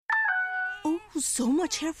so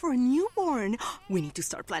much hair for a newborn. We need to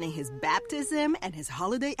start planning his baptism and his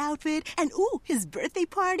holiday outfit and, his birthday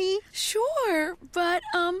party. Sure, but,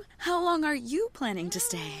 how long are you planning to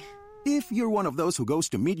stay? If you're one of those who goes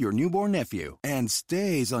to meet your newborn nephew and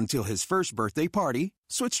stays until his first birthday party,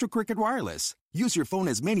 switch to Cricket Wireless. Use your phone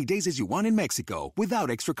as many days as you want in Mexico without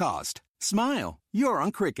extra cost. Smile. You're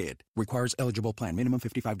on Cricket. Requires eligible plan. Minimum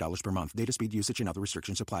 $55 per month. Data speed usage and other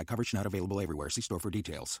restrictions apply. Coverage not available everywhere. See store for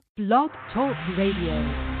details. Blog Talk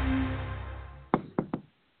Radio.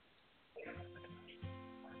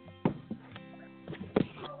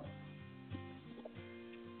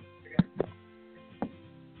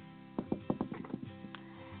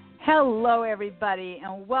 Hello, everybody,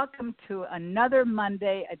 and welcome to another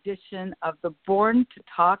Monday edition of the Born to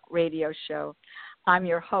Talk radio show. I'm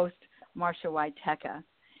your host, Marcia Waiteka.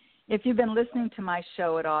 If you've been listening to my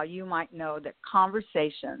show at all, you might know that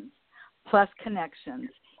conversations plus connections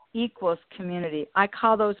equals community. I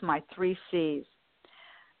call those my 3 C's.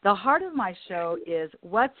 The heart of my show is,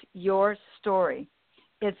 what's your story?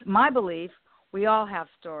 It's my belief we all have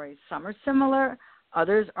stories. Some are similar,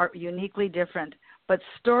 others are uniquely different. But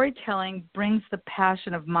storytelling brings the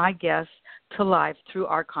passion of my guests to life through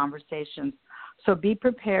our conversations. So be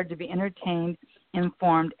prepared to be entertained,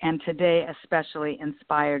 informed, and today especially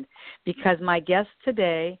inspired, because my guests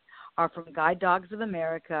today are from Guide Dogs of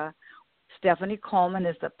America. Stephanie Coleman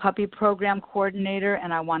is the puppy program coordinator,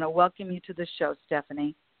 and I want to welcome you to the show,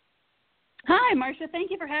 Stephanie. Hi, Marcia.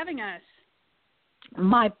 Thank you for having us.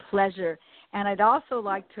 My pleasure. And I'd also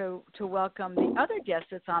like to welcome the other guest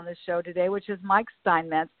that's on the show today, which is Mike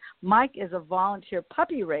Steinmetz. Mike is a volunteer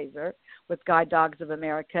puppy raiser with Guide Dogs of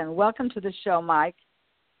America. And welcome to the show, Mike.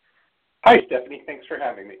 Hi, Stephanie. Thanks for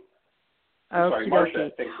having me. Sorry,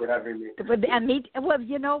 Marcia. Thanks for having me. Well,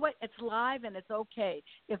 you know what? It's live and it's okay.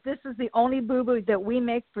 If this is the only boo-boo that we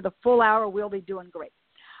make for the full hour, we'll be doing great.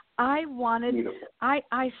 I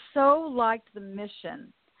so liked the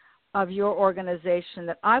mission of your organization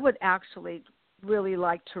that I would actually really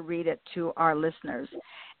like to read it to our listeners.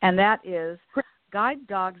 And that is, Guide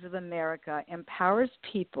Dogs of America empowers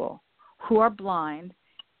people who are blind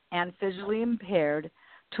and visually impaired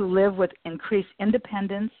to live with increased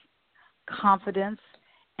independence, confidence,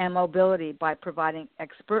 and mobility by providing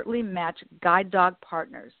expertly matched guide dog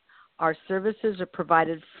partners. Our services are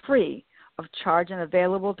provided free of charge and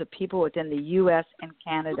available to people within the U.S. and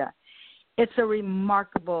Canada. It's a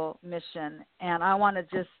remarkable mission, and I want to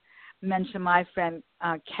just mention my friend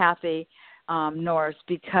Kathy Norris,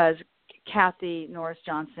 because Kathy Norris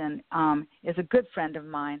Johnson is a good friend of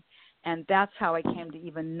mine, and that's how I came to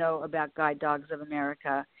even know about Guide Dogs of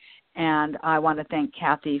America. And I want to thank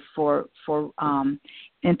Kathy for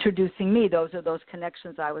introducing me. Those are those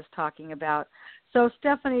connections I was talking about. So,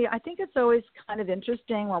 Stephanie, I think it's always kind of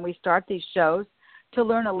interesting when we start these shows to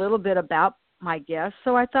learn a little bit about my guests.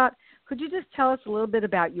 So I thought, could you just tell us a little bit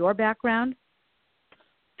about your background?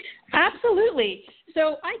 Absolutely.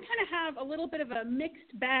 So I kind of have a little bit of a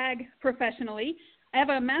mixed bag professionally. I have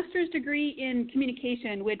a master's degree in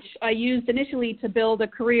communication, which I used initially to build a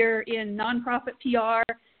career in nonprofit PR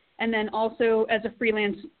and then also as a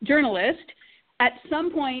freelance journalist. At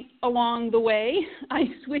some point along the way, I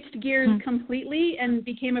switched gears completely and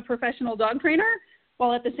became a professional dog trainer,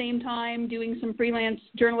 while at the same time doing some freelance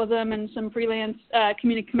journalism and some freelance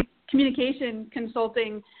communication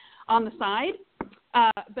consulting on the side.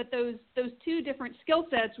 But those two different skill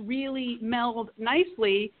sets really meld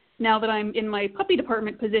nicely now that I'm in my puppy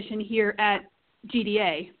department position here at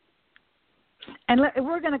GDA. And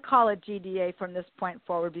we're going to call it GDA from this point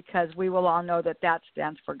forward, because we will all know that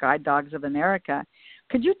stands for Guide Dogs of America.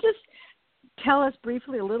 Could you just tell us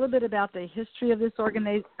briefly a little bit about the history of this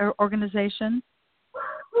organization?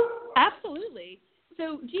 Absolutely.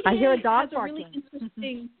 So GDA I hear a dog has a barking. really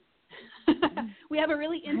interesting we have a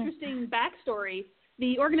really interesting backstory.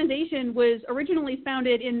 The organization was originally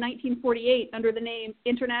founded in 1948 under the name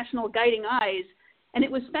International Guiding Eyes, and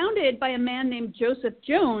it was founded by a man named Joseph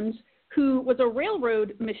Jones, who was a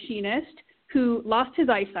railroad machinist who lost his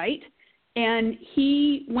eyesight, and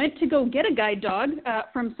he went to go get a guide dog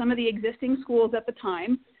from some of the existing schools at the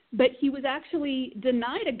time, but he was actually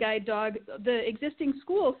denied a guide dog. The existing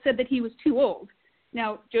school said that he was too old.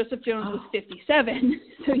 Now, Joseph Jones was 57,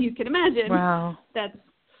 so you can imagine that's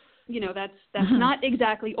not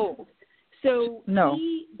exactly old. So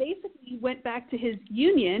he basically went back to his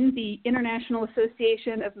union, the International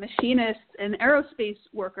Association of Machinists and Aerospace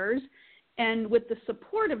Workers, and with the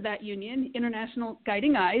support of that union, International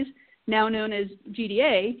Guiding Eyes, now known as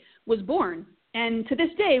GDA, was born. And to this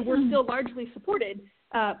day, we're still largely supported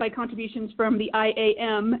by contributions from the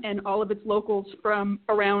IAM and all of its locals from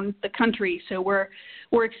around the country. So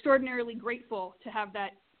we're extraordinarily grateful to have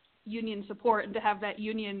that union support and to have that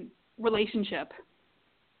union relationship.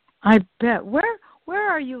 I bet. Where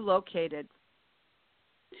are you located?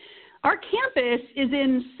 Our campus is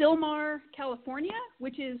in Sylmar, California,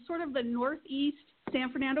 which is sort of the northeast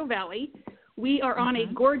San Fernando Valley. We are on a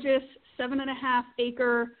gorgeous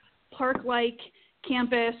 7.5-acre park-like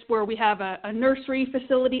campus where we have a nursery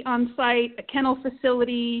facility on site, a kennel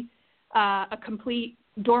facility, a complete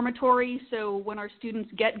dormitory. So when our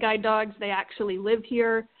students get guide dogs, they actually live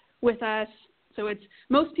here with us. So it's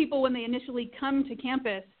most people when they initially come to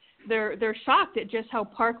campus, they're shocked at just how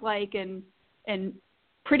park-like and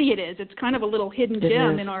pretty it is. It's kind of a little hidden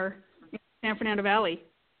gem in our San Fernando Valley.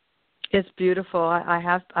 It's beautiful.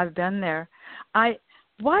 I've been there.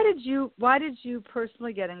 Why did you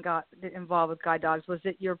personally get involved with guide dogs? Was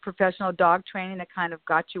it your professional dog training that kind of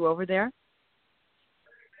got you over there?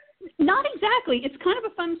 Not exactly. It's kind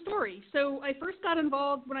of a fun story. So I first got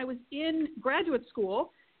involved when I was in graduate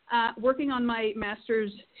school, working on my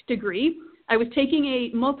master's degree. I was taking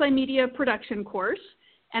a multimedia production course,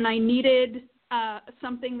 and I needed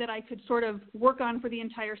something that I could sort of work on for the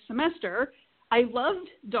entire semester. I loved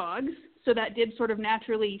dogs, so that did sort of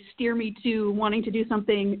naturally steer me to wanting to do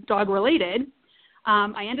something dog-related.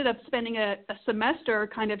 I ended up spending a semester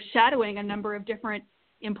kind of shadowing a number of different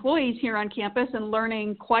employees here on campus and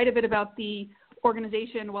learning quite a bit about the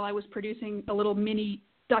organization while I was producing a little mini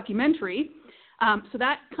documentary. So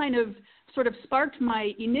that kind of sort of sparked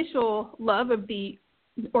my initial love of the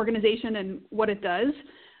organization and what it does.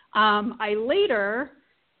 I later,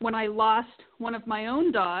 when I lost one of my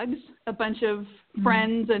own dogs, a bunch of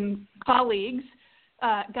friends and colleagues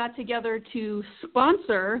got together to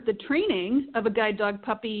sponsor the training of a guide dog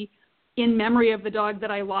puppy in memory of the dog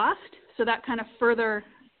that I lost. So that kind of further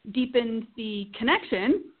deepened the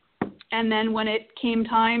connection. And then when it came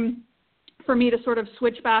time for me to sort of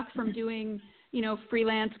switch back from doing,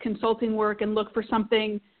 freelance consulting work and look for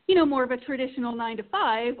something, more of a traditional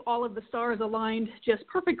 9-to-5, all of the stars aligned just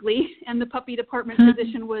perfectly, and the puppy department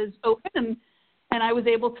position was open, and I was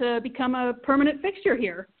able to become a permanent fixture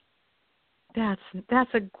here. That's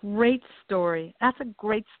a great story. That's a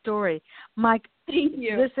great story. Mike, thank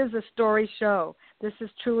you. This is a story show. This is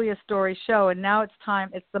truly a story show, and now it's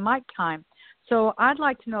the Mike time. So I'd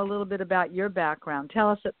like to know a little bit about your background.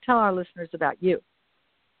 Tell our listeners about you.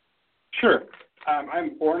 Sure.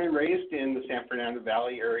 I'm born and raised in the San Fernando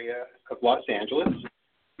Valley area of Los Angeles.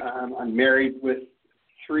 I'm married with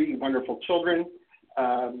 3 wonderful children.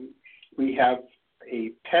 We have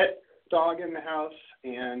a pet dog in the house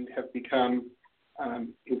and have become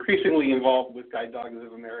increasingly involved with Guide Dogs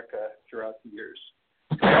of America throughout the years.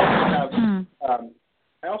 I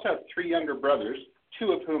also have 3 younger brothers,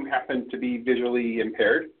 2 of whom happen to be visually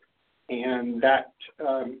impaired, and that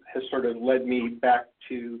has sort of led me back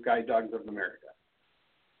to Guide Dogs of America.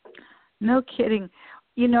 No kidding.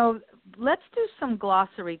 Let's do some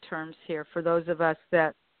glossary terms here for those of us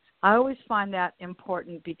that I always find that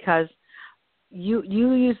important because you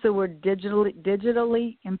use the word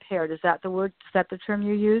digitally impaired. Is that the word? Is that the term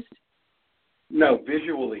you used? No,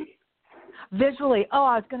 visually. Visually. Oh,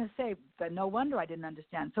 I was going to say, but no wonder I didn't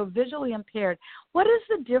understand. So visually impaired. What is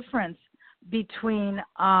the difference between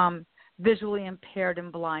visually impaired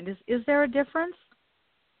and blind? Is there a difference?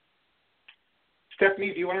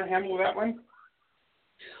 Stephanie, do you want to handle that one?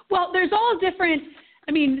 Well, there's all different.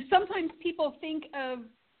 Sometimes people think of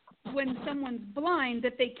when someone's blind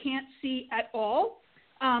that they can't see at all,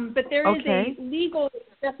 but there is a legal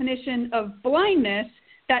definition of blindness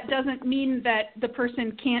that doesn't mean that the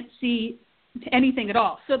person can't see anything at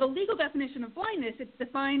all. So the legal definition of blindness, it's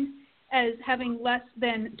defined as having less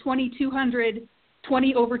than 20/200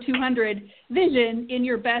 vision in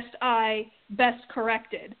your best eye, best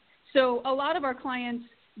corrected. So a lot of our clients,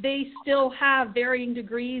 they still have varying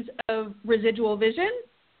degrees of residual vision,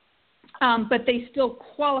 but they still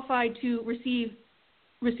qualify to receive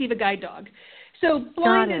a guide dog. So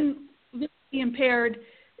blind and visually impaired,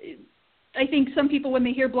 I think some people, when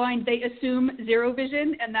they hear blind, they assume zero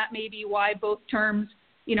vision, and that may be why both terms,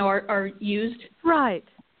 are used. Right.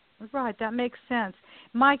 That makes sense.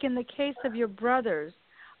 Mike, in the case of your brothers,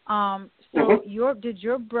 did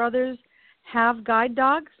your brothers have guide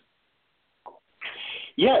dogs?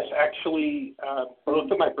 Yes, actually,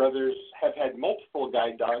 both of my brothers have had multiple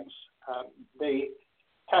guide dogs. They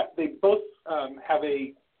both have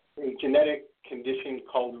a genetic condition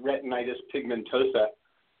called retinitis pigmentosa,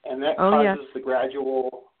 and that causes the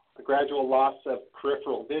gradual loss of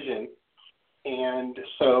peripheral vision. And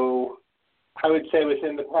so I would say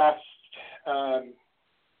within the past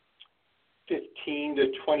 15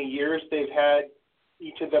 to 20 years,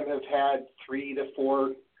 each of them have had 3 to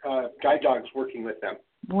 4 guide dogs working with them.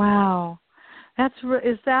 Wow.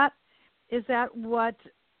 Is that what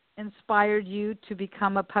inspired you to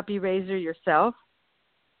become a puppy raiser yourself?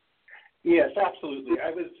 Yes, absolutely.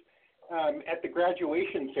 I was at the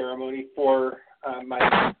graduation ceremony for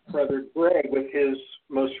my brother Greg with his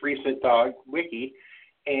most recent dog, Wiki,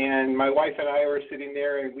 and my wife and I were sitting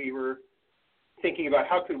there and we were thinking about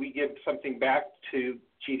how could we give something back to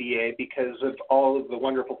GDA because of all of the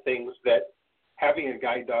wonderful things that having a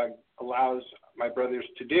guide dog allows my brothers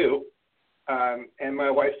to do. And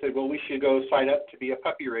my wife said, well, we should go sign up to be a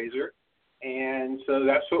puppy raiser. And so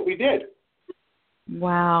that's what we did.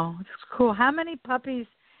 Wow, that's cool. How many puppies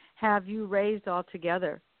have you raised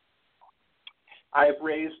altogether? I've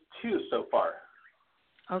raised 2 so far.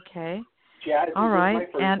 Okay. Jazzy was my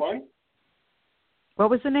first one. What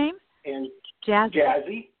was the name? And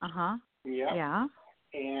Jazzy. Uh-huh. Yeah.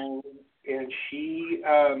 And she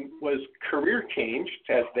was career changed,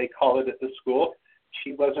 as they call it at the school.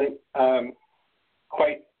 She wasn't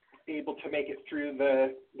quite able to make it through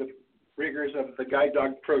the rigors of the guide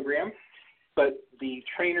dog program, but the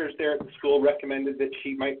trainers there at the school recommended that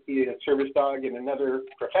she might be a service dog in another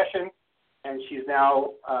profession, and she's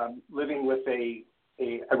now living with a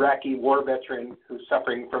Iraqi war veteran who's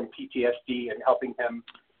suffering from PTSD and helping him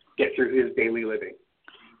get through his daily living.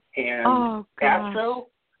 And Astro,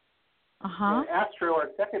 Astro, our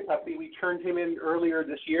second puppy, we turned him in earlier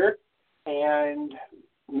this year, and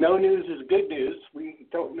no news is good news. We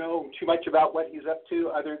don't know too much about what he's up to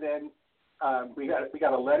other than we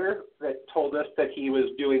got a letter that told us that he was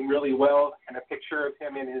doing really well and a picture of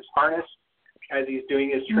him in his harness as he's doing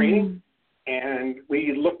his training. And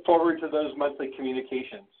we look forward to those monthly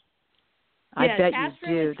communications. I bet Astro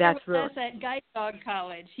you do. That's real. Us at Guide Dog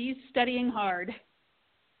College. He's studying hard.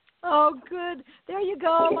 Oh, good. There you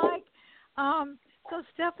go, Mike. So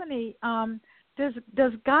Stephanie,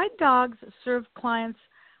 does Guide Dogs serve clients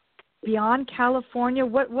beyond California?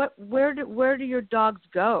 Where do your dogs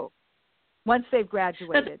go once they've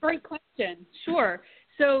graduated? That's a great question. Sure.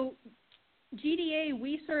 So GDA,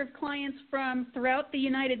 we serve clients from throughout the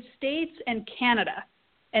United States and Canada.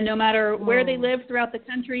 And no matter where they live throughout the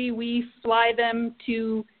country, we fly them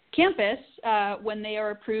to campus when they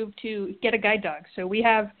are approved to get a guide dog. So we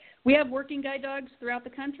have working guide dogs throughout the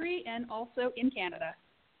country and also in Canada.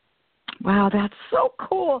 Wow, that's so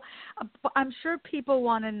cool. I'm sure people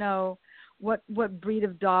want to know what breed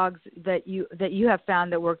of dogs that you have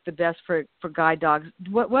found that work the best for guide dogs.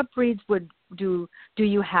 What breeds do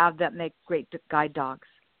you have that make great guide dogs?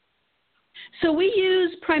 So we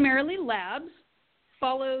use primarily labs,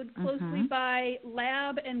 followed closely by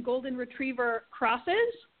lab and golden retriever crosses.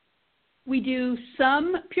 We do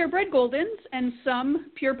some purebred Goldens and some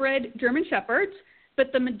purebred German Shepherds,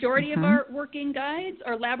 but the majority of our working guides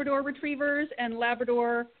are Labrador Retrievers and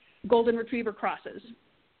Labrador Golden Retriever crosses.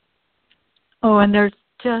 Oh, and they're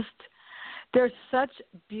such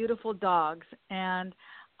beautiful dogs, and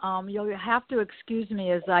you'll have to excuse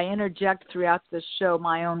me as I interject throughout this show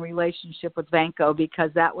my own relationship with Vanko, because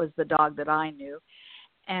that was the dog that I knew.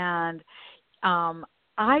 And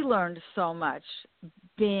I learned so much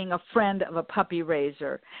being a friend of a puppy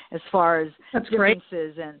raiser as far as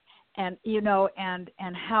differences and you know and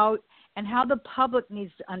how the public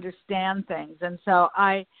needs to understand things. And so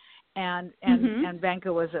and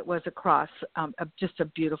Vanka was a cross, just a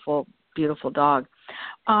beautiful dog.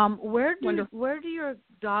 Where do your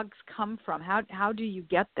dogs come from? How do you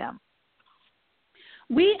get them?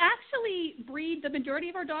 We actually breed the majority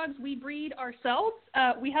of our dogs. We breed ourselves.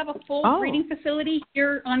 We have a full breeding facility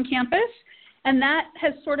here on campus, and that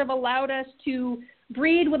has sort of allowed us to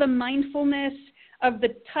breed with a mindfulness of the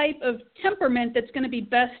type of temperament that's going to be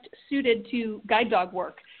best suited to guide dog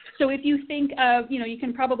work. So if you think of, you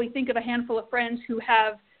can probably think of a handful of friends who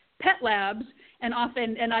have pet labs, and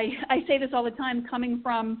often, and I say this all the time, coming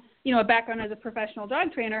from a background as a professional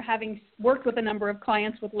dog trainer, having worked with a number of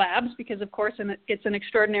clients with labs, because of course it's an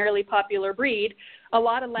extraordinarily popular breed. A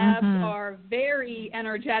lot of labs are very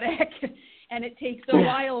energetic, and it takes a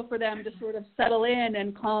while for them to sort of settle in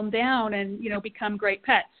and calm down and become great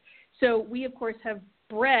pets. So we of course have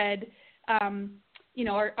bred.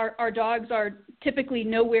 Our dogs are typically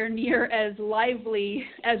nowhere near as lively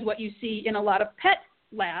as what you see in a lot of pet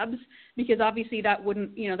labs, because obviously that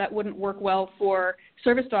wouldn't work well for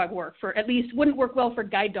service dog work, at least wouldn't work well for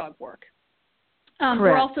guide dog work.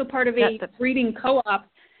 We're also part of a breeding co-op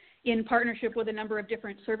in partnership with a number of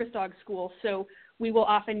different service dog schools. So we will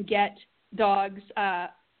often get dogs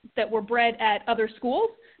that were bred at other schools,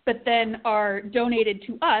 but then are donated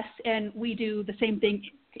to us, and we do the same thing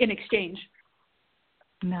in exchange.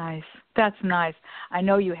 Nice. That's nice. I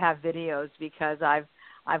know you have videos because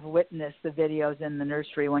I've witnessed the videos in the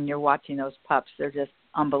nursery when you're watching those pups. They're just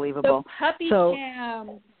unbelievable. The puppy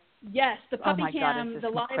cam. Yes, the puppy cam, the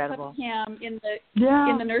live incredible. puppy cam in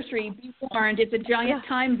the nursery. Be warned, it's a giant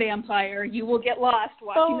time vampire. You will get lost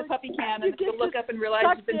watching the puppy cam, and you'll look up and realize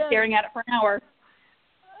you've been staring at it for an hour.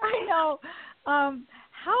 I know.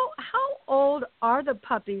 How old are the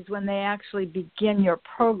puppies when they actually begin your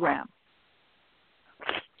program?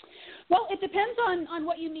 Well, it depends on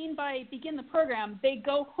what you mean by begin the program. They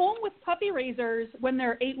go home with puppy raisers when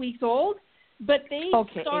they're 8 weeks old, but they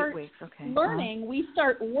start learning. We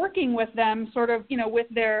start working with them sort of, with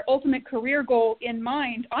their ultimate career goal in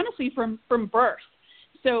mind, honestly, from birth.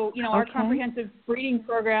 So, our comprehensive breeding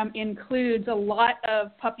program includes a lot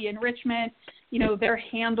of puppy enrichment. They're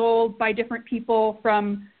handled by different people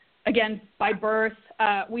from, again, by birth.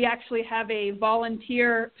 We actually have a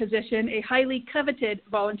volunteer position, a highly coveted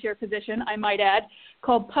volunteer position, I might add,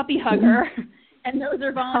 called Puppy Hugger. And those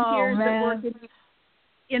are volunteers that work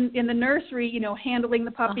in the nursery, handling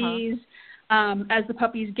the puppies. As the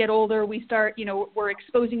puppies get older, we start, we're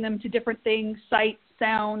exposing them to different things, sights,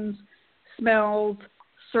 sounds, smells,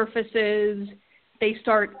 surfaces. They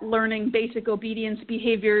start learning basic obedience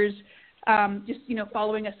behaviors, just,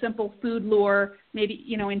 following a simple food lure, maybe,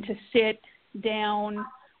 into sit, down,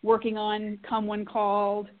 working on come when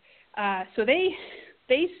called. So they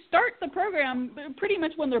start the program pretty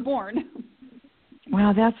much when they're born.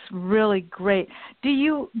 Wow, that's really great. Do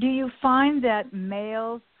you find that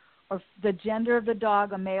males or the gender of the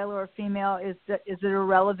dog, a male or a female, is it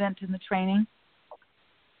irrelevant in the training?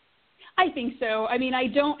 I think so. I mean, I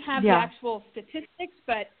don't have the actual statistics,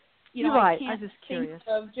 but I can't think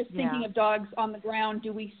thinking of dogs on the ground.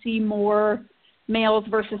 Do we see more males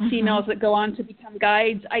versus females that go on to become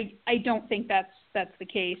guides? I don't think that's the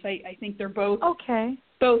case. I think they're both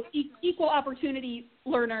equal opportunity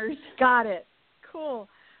learners. Got it. Cool.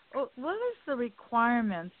 Well, what is the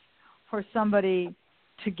requirements for somebody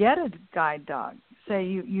to get a guide dog? Say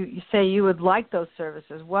you say you would like those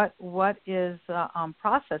services. What is the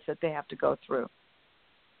process that they have to go through?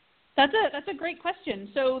 That's a great question.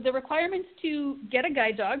 So the requirements to get a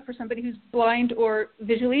guide dog for somebody who's blind or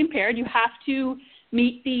visually impaired, you have to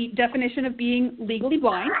meet the definition of being legally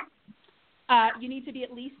blind. You need to be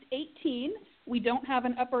at least 18. We don't have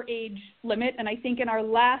an upper age limit, and I think in our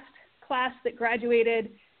last class that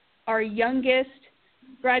graduated, our youngest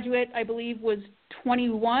graduate, I believe, was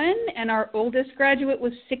 21, and our oldest graduate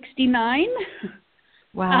was 69.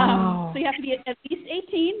 Wow. So you have to be at least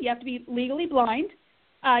 18. You have to be legally blind.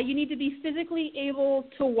 You need to be physically able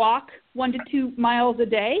to walk 1 to 2 miles a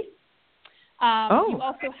day. You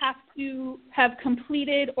also have to have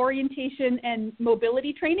completed orientation and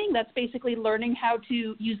mobility training. That's basically learning how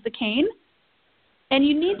to use the cane. And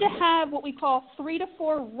you need to have what we call 3 to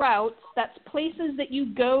 4 routes. That's places that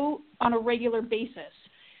you go on a regular basis.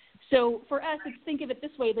 So for us, think of it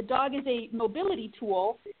this way. The dog is a mobility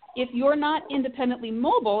tool. If you're not independently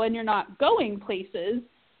mobile and you're not going places,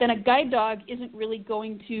 then a guide dog isn't really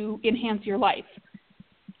going to enhance your life.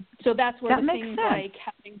 So that's where the things like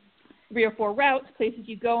having 3 or 4 routes, places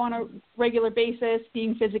you go on a regular basis,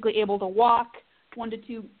 being physically able to walk 1 to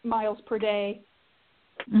 2 miles per day.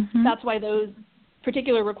 That's why those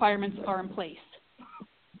particular requirements are in place.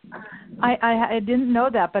 I didn't know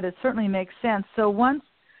that, but it certainly makes sense. So once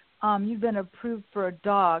you've been approved for a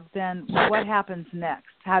dog, then what happens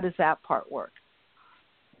next? How does that part work?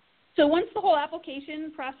 So once the whole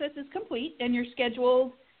application process is complete and you're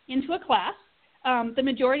scheduled into a class, the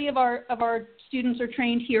majority of our students are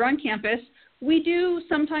trained here on campus. We do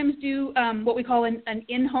sometimes do what we call an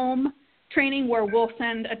in-home training where we'll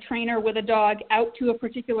send a trainer with a dog out to a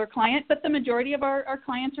particular client, but the majority of our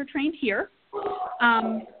clients are trained here.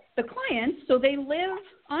 The clients, so they live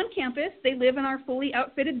on campus. They live in our fully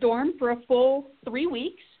outfitted dorm for a full 3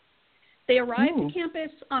 weeks. They arrive to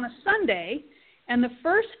campus on a Sunday, and the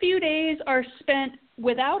first few days are spent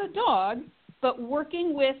without a dog, but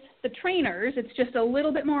working with the trainers. It's just a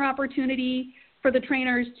little bit more opportunity for the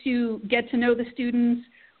trainers to get to know the students,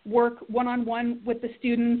 work one-on-one with the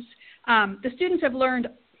students. The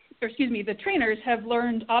trainers have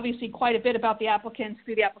learned obviously quite a bit about the applicants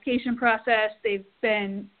through the application process. They've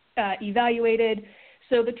been evaluated.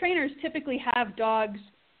 So the trainers typically have dogs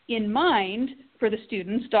in mind for the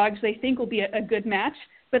students, dogs they think will be a good match,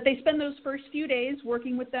 but they spend those first few days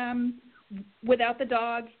working with them without the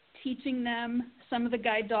dog, teaching them some of the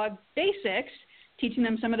guide dog basics, teaching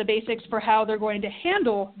them some of the basics for how they're going to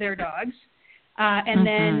handle their dogs. And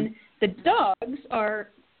then the dogs are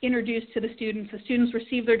introduced to the students. The students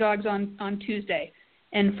receive their dogs on Tuesday.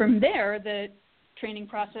 And from there, the training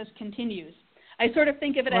process continues. I sort of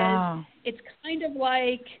think of it as it's kind of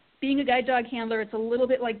like being a guide dog handler. It's a little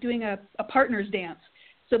bit like doing a partner's dance.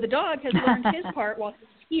 So the dog has learned his part while he's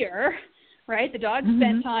here, right? The dog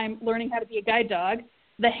spent time learning how to be a guide dog.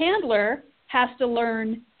 The handler has to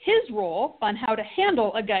learn his role on how to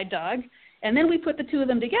handle a guide dog. And then we put the two of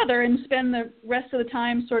them together and spend the rest of the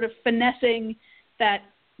time sort of finessing that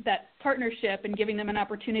partnership and giving them an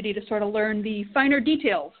opportunity to sort of learn the finer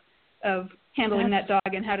details of handling that dog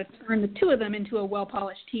and how to turn the two of them into a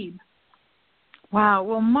well-polished team. Wow.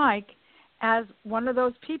 Well, Mike, as one of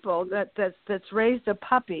those people that's raised a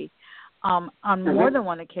puppy on more than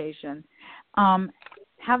one occasion,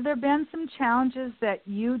 have there been some challenges that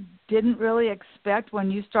you didn't really expect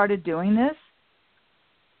when you started doing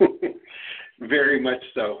this? Very much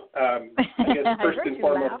so. I guess first and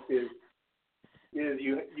foremost is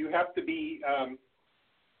you have to be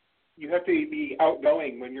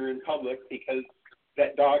outgoing when you're in public, because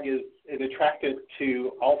that dog is attracted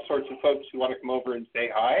to all sorts of folks who want to come over and say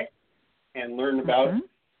hi and learn about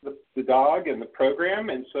the dog and the program.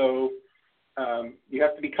 And so you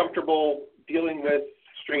have to be comfortable dealing with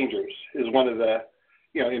strangers is one of the,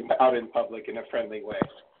 out in public in a friendly way.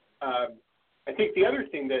 I think the other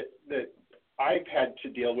thing that I've had to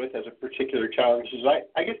deal with as a particular challenge is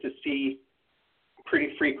I get to see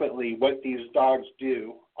pretty frequently what these dogs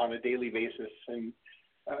do on a daily basis. And,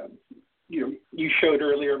 you showed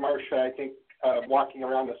earlier, Marcia, I think, walking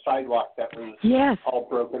around a sidewalk that was all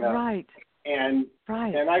broken up. Right. And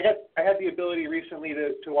I had the ability recently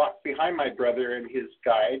to walk behind my brother and his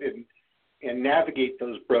guide and navigate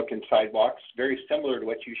those broken sidewalks, very similar to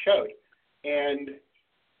what you showed. And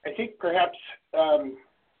I think perhaps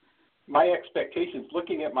my expectations,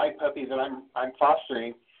 looking at my puppy that I'm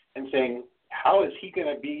fostering and saying, how is he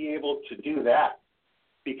going to be able to do that?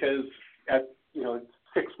 Because at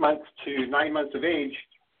 6 months to 9 months of age,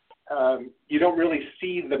 you don't really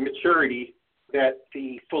see the maturity that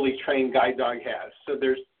the fully trained guide dog has. So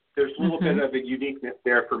there's a little bit of a uniqueness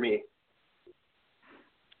there for me.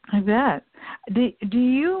 I bet. Do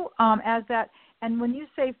you, as that, and when you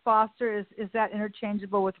say foster, is that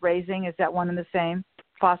interchangeable with raising? Is that one and the same?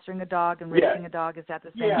 Fostering a dog and raising a dog, is that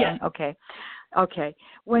the same thing? Okay.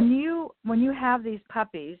 When you have these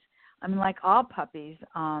puppies, I mean, like all puppies,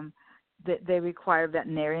 they require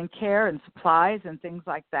veterinarian care and supplies and things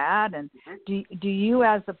like that. And do you,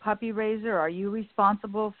 as the puppy raiser, are you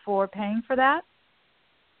responsible for paying for that?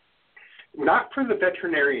 Not for the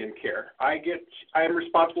veterinarian care. I am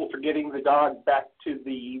responsible for getting the dog back to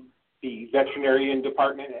the veterinarian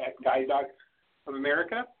department at Guide Dogs of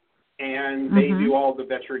America, and they do all the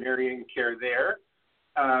veterinarian care there.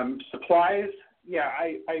 Supplies,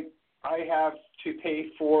 I have to pay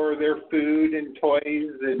for their food and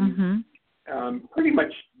toys, and pretty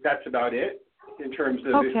much that's about it in terms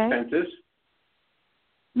of expenses.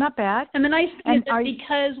 Not bad. And the nice thing is that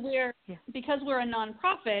because we're a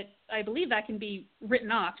nonprofit, I believe that can be written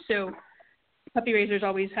off. So puppy raisers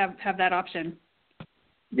always have that option.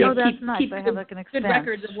 Yeah, that's nice. Keep I have like an expense. Good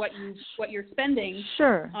records of what you're spending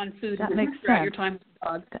on food that makes throughout sense. your time with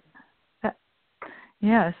the dog.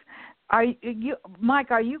 Yes.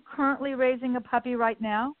 Mike, are you currently raising a puppy right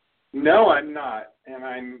now? No, I'm not, and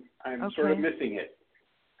I'm sort of missing it.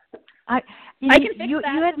 I can fix that. You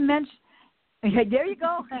had mentioned. There you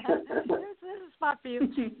go. This is a spot for you.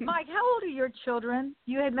 Mike, how old are your children?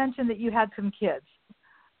 You had mentioned that you had some kids.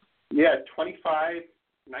 Yeah, 25,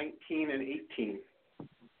 19, and 18.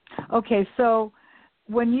 Okay, so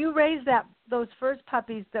when you raised those first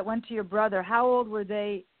puppies that went to your brother, how old were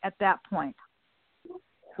they at that point?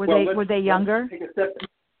 Were they younger?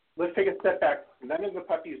 Let's take a step back. None of the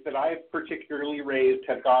puppies that I've particularly raised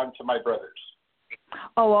have gone to my brothers.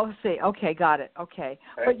 Oh, I'll see. Okay, got it. Okay.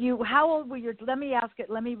 But how old were let me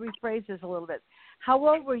rephrase this a little bit. How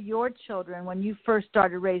old were your children when you first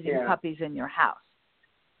started raising puppies in your house?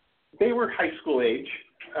 They were high school age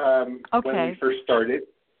when we first started,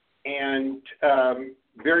 and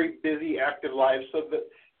very busy, active lives. So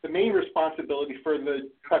the main responsibility for the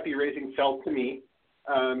puppy raising fell to me.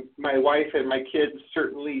 My wife and my kids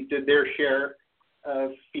certainly did their share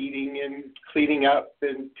of feeding and cleaning up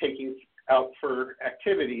and taking out for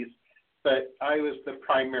activities, but I was the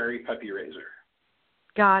primary puppy raiser.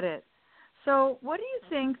 Got it. So what do you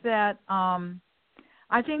think that,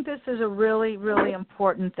 I think this is a really, really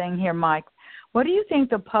important thing here, Mike. What do you think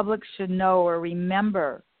the public should know or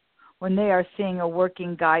remember when they are seeing a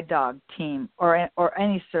working guide dog team or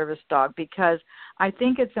any service dog? Because I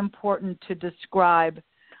think it's important to describe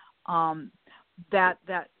that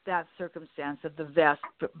circumstance of the vest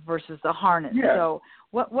versus the harness. Yeah. So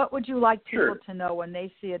what would you like people Sure. to know when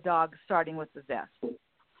they see a dog starting with the vest?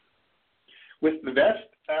 With the vest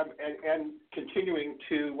and continuing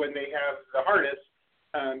to when they have the harness,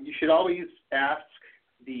 you should always ask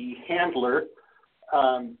the handler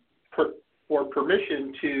for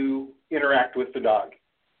permission to interact with the dog.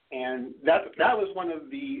 And that was one of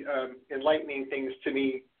the enlightening things to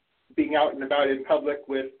me, being out and about in public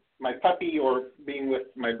with my puppy or being with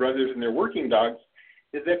my brothers and their working dogs,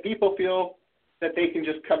 is that people feel that they can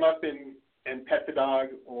just come up and pet the dog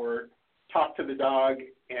or talk to the dog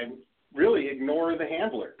and really ignore the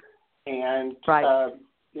handler. And Right.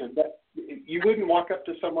 You wouldn't walk up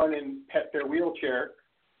to someone and pet their wheelchair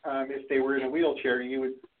if they were in a wheelchair. You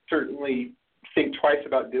would certainly think twice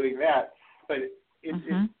about doing that. But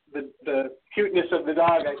the cuteness of the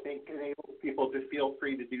dog, I think, enables people to feel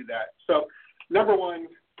free to do that. So number one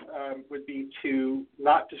would be to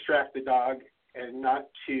not distract the dog and not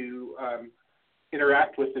to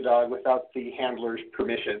interact with the dog without the handler's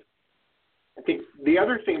permission. I think the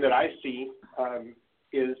other thing that I see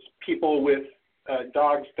is people with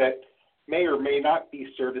dogs that may or may not be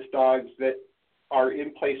service dogs that are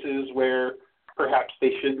in places where perhaps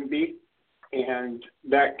they shouldn't be, and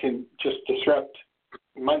that can just disrupt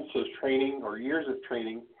months of training or years of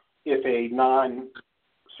training if a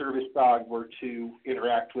non-service dog were to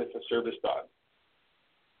interact with a service dog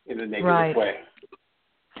in a negative way.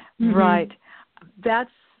 Right.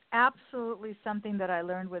 That's absolutely something that I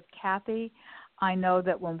learned with Kathy. I know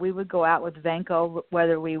that when we would go out with Venko,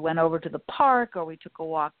 whether we went over to the park or we took a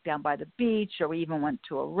walk down by the beach or we even went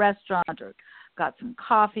to a restaurant or got some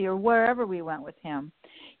coffee or wherever we went with him,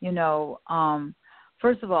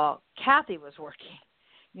 first of all, Kathy was working.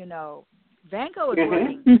 Venko was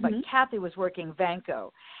working, but Kathy was working Venko.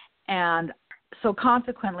 And so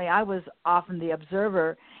consequently, I was often the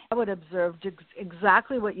observer. I would observe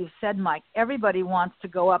exactly what you said, Mike. Everybody wants to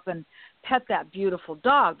go up and pet that beautiful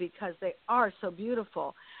dog because they are so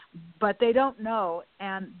beautiful, but they don't know.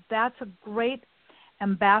 And that's a great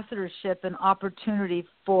ambassadorship and opportunity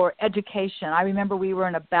for education. I remember we were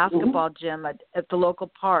in a basketball gym at the local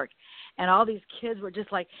park, and all these kids were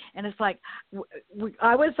just like, and it's like,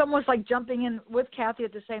 I was almost like jumping in with Kathy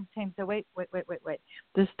at the same time. So wait.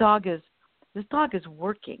 This dog is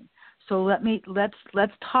working. So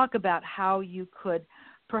let's talk about how you could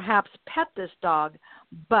perhaps pet this dog,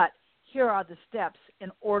 but here are the steps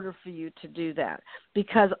in order for you to do that.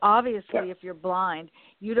 Because obviously, if you're blind,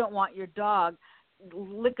 you don't want your dog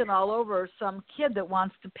licking all over some kid that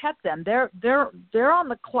wants to pet them. They're on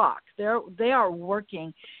the clock. They are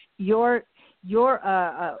working. You're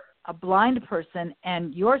a blind person,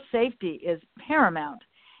 and your safety is paramount,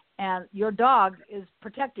 and your dog is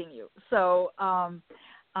protecting you. So,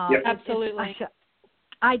 absolutely.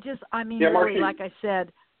 Marcy, like I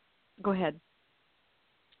said, go ahead.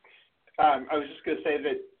 I was just going to say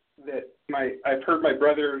that I've heard my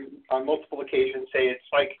brother on multiple occasions say it's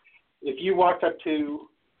like if you walked up to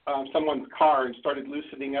someone's car and started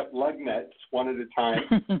loosening up lug nuts one at a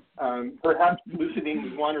time, perhaps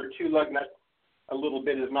loosening one or two lug nuts a little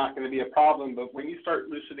bit is not going to be a problem, but when you start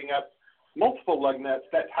loosening up multiple lug nuts,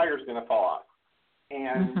 that tire is going to fall off.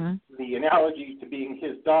 And the analogy to being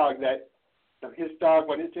his dog, that his dog,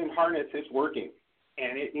 when it's in harness, is working.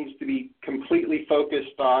 And it needs to be completely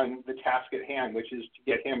focused on the task at hand, which is to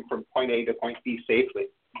get him from point A to point B safely.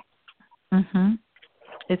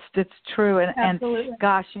 It's true. And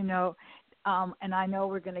gosh, and I know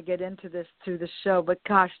we're going to get into this through the show, but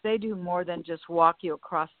gosh, they do more than just walk you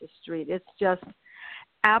across the street. It's just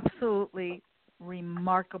absolutely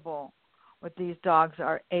remarkable what these dogs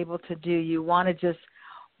are able to do. You want to just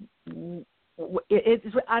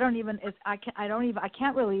I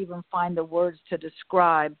can't really even find the words to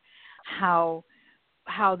describe how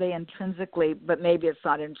they intrinsically, but maybe it's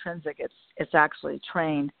not intrinsic, it's actually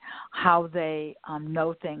trained, how they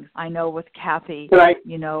know things. I know with Kathy, I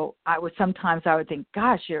would think,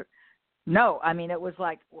 gosh, it was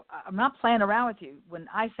like, I'm not playing around with you. When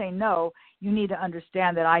I say no, you need to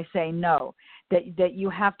understand that I say no, that you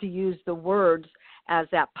have to use the words as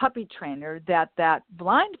that puppy trainer that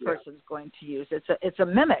blind person's going to use. It's a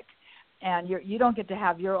mimic, and you don't get to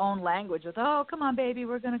have your own language with, oh, come on, baby,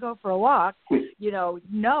 we're going to go for a walk.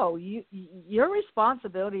 No, your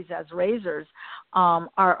responsibilities as raisers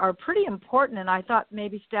are pretty important. And I thought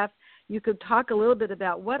maybe, Steph, you could talk a little bit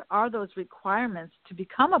about what are those requirements to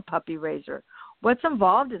become a puppy raiser. What's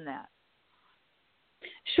involved in that?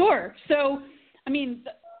 Sure. So,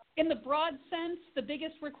 in the broad sense, the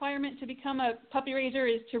biggest requirement to become a puppy raiser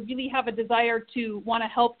is to really have a desire to want to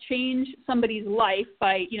help change somebody's life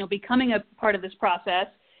by, becoming a part of this process.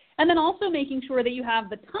 And then also making sure that you have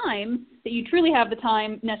the time, that you truly have the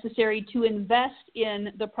time necessary to invest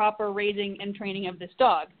in the proper raising and training of this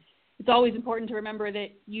dog. It's always important to remember that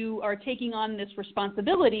you are taking on this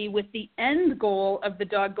responsibility with the end goal of the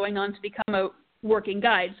dog going on to become a working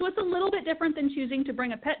guide. So it's a little bit different than choosing to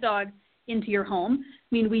bring a pet dog into your home.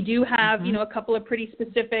 I mean, we do have, a couple of pretty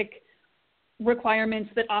specific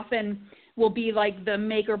requirements that often will be like the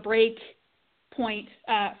make or break point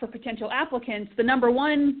for potential applicants. The number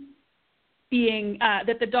one being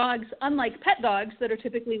that the dogs, unlike pet dogs that are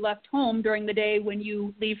typically left home during the day when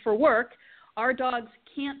you leave for work, our dogs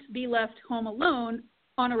can't be left home alone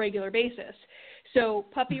on a regular basis. So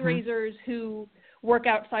puppy raisers who work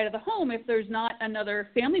outside of the home, if there's not another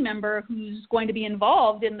family member who's going to be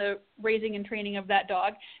involved in the raising and training of that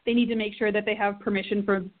dog, they need to make sure that they have permission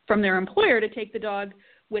from their employer to take the dog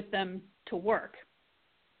with them to work.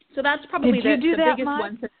 So that's probably the biggest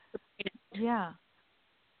one. Yeah.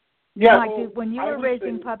 Yeah. Mike, when you were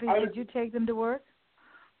raising puppies, did you take them to work?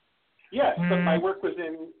 Yes, but my work was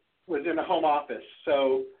in a home office.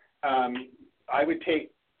 So I would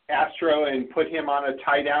take Astro and put him on a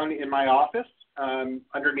tie down in my office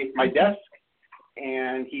underneath my desk,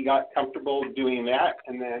 and he got comfortable doing that.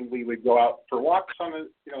 And then we would go out for walks on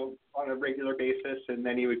a regular basis, and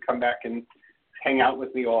then he would come back and hang out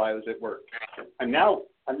with me while I was at work. I'm now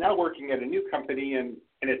working at a new company, and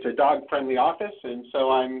it's a dog-friendly office, and so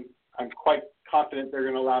I'm quite confident they're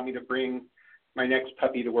going to allow me to bring my next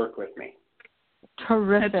puppy to work with me.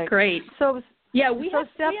 Terrific. That's great. So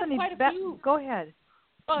Stephanie, quite a few. Go ahead.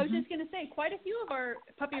 Oh, I was just going to say, quite a few of our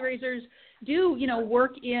puppy raisers do,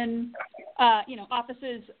 work in,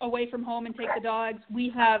 offices away from home and take the dogs. We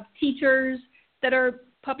have teachers that are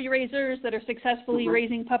puppy raisers that are successfully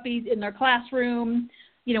raising puppies in their classroom.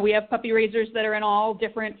 We have puppy raisers that are in all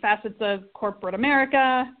different facets of corporate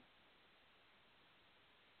America.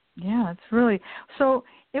 Yeah, it's really so.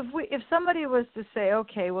 If somebody was to say,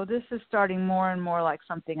 okay, well, this is starting more and more like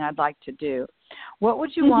something I'd like to do, what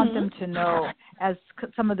would you want them to know as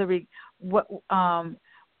some of the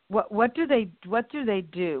what do they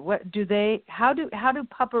do? How do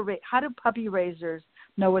puppy raisers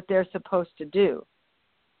know what they're supposed to do?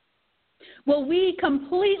 Well, we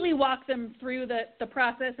completely walk them through the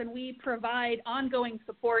process, and we provide ongoing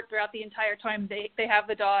support throughout the entire time they have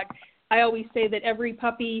the dog. I always say that every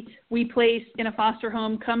puppy we place in a foster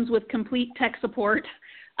home comes with complete tech support.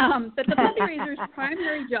 But the puppy raiser's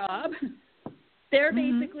primary job, they're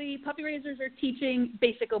basically, puppy raisers are teaching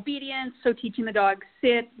basic obedience, so teaching the dog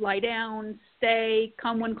sit, lie down, stay,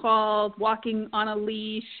 come when called, walking on a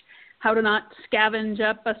leash, how to not scavenge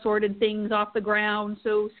up assorted things off the ground,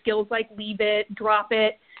 so skills like leave it, drop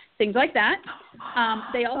it, things like that.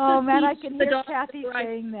 They also I can hear Kathy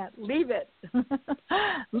saying that. Leave it.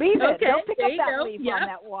 Leave it. Okay, don't pick up that leaf on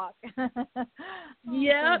that walk.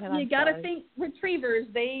 You got to think retrievers.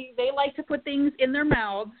 They like to put things in their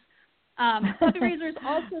mouths. Puppy raisers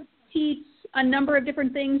also teach a number of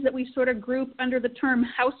different things that we sort of group under the term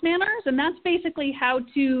house manners, and that's basically how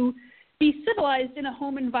to be civilized in a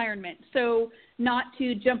home environment. So not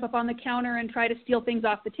to jump up on the counter and try to steal things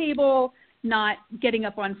off the table, not getting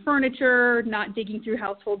up on furniture, not digging through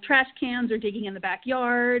household trash cans or digging in the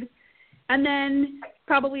backyard. And then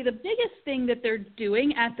probably the biggest thing that they're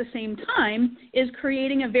doing at the same time is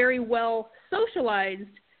creating a very well socialized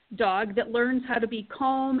dog that learns how to be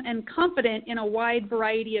calm and confident in a wide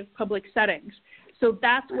variety of public settings. So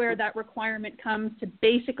that's where that requirement comes to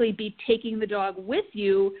basically be taking the dog with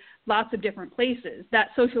you lots of different places. That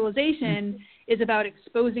socialization is about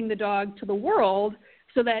exposing the dog to the world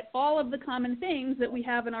so that all of the common things that we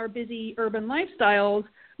have in our busy urban lifestyles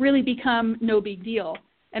really become no big deal.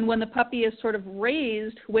 And when the puppy is sort of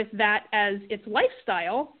raised with that as its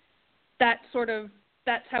lifestyle, that's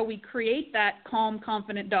how we create that calm,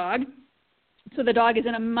 confident dog. So the dog is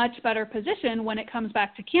in a much better position when it comes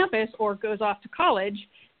back to campus or goes off to college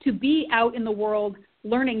to be out in the world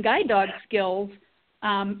learning guide dog skills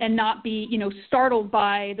and not be, startled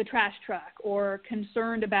by the trash truck or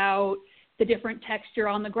concerned about the different texture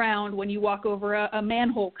on the ground when you walk over a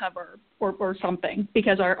manhole cover or something,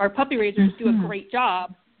 because our puppy raisers do a great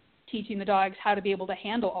job teaching the dogs how to be able to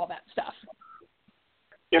handle all that stuff.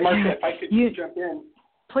 Yeah, Marcia, if I could jump in.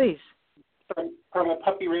 Please. From a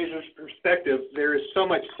puppy raiser's perspective, there is so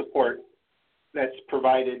much support that's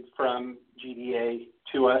provided from GDA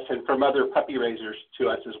to us and from other puppy raisers to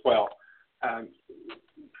us as well.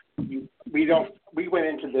 We went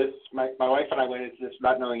into this, my wife and I went into this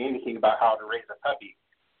not knowing anything about how to raise a puppy.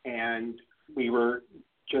 and we were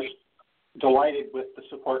just delighted with the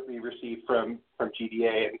support we received from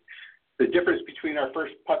GDA. And the difference between our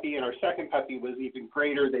first puppy and our second puppy was even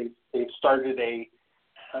greater. They've started a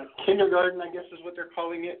kindergarten, I guess is what they're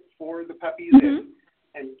calling it, for the puppies. Mm-hmm.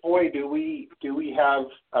 And boy, do we have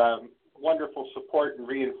wonderful support and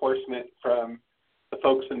reinforcement from the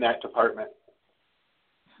folks in that department.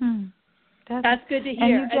 That's good to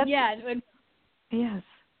hear. Yes.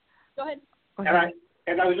 Go ahead.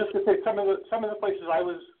 And I was just going to say some of the places I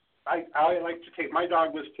like to take my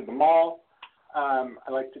dog was to the mall. I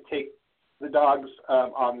like to take the dogs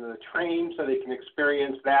on the train so they can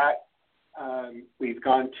experience that. We've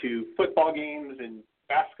gone to football games and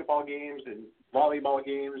basketball games and volleyball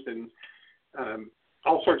games and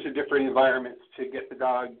all sorts of different environments to get the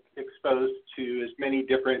dog exposed to as many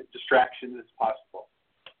different distractions as possible.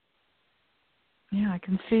 Yeah, I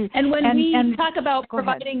can see. And when we talk about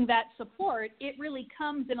providing that support, it really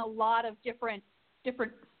comes in a lot of different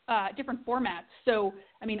formats. So,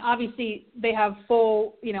 I mean, obviously they have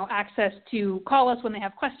full, access to call us when they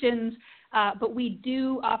have questions, but we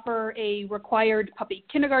do offer a required puppy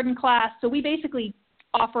kindergarten class. So we basically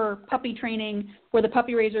offer puppy training where the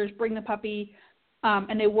puppy raisers bring the puppy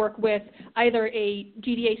and they work with either a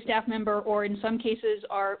GDA staff member or in some cases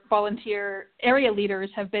our volunteer area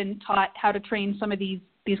leaders have been taught how to train some of these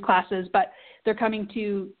classes, but they're coming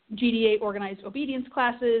to GDA organized obedience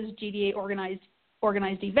classes, GDA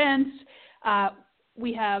organized events.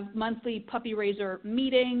 We have monthly puppy raiser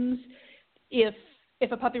meetings. If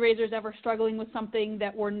a puppy raiser is ever struggling with something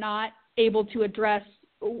that we're not able to address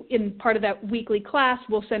in part of that weekly class,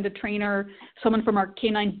 we'll send a trainer, someone from our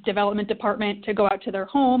canine development department, to go out to their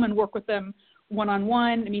home and work with them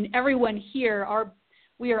one-on-one. I mean, everyone here,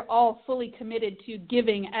 we are all fully committed to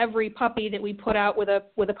giving every puppy that we put out with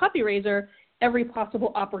a puppy raiser every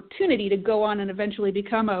possible opportunity to go on and eventually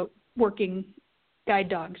become a working guide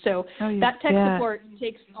dog. So that tech support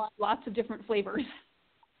takes lots of different flavors.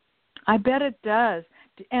 I bet it does.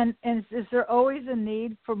 And is there always a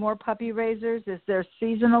need for more puppy raisers? Is there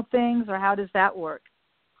seasonal things, or how does that work?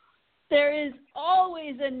 There is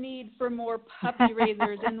always a need for more puppy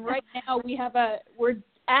raisers, and right now we're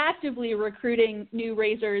actively recruiting new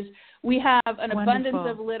raisers. We have an abundance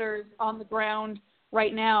of litters on the ground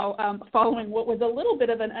right now, following what was a little bit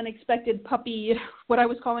of an unexpected puppy, what I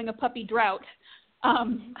was calling a puppy drought.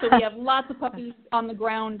 So we have lots of puppies on the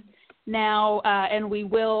ground now, and we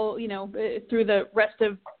will, through the rest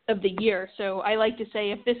of the year. So I like to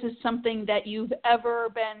say, if this is something that you've ever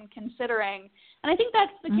been considering, and I think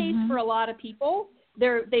that's the case for a lot of people,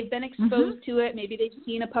 they've been exposed to it. Maybe they've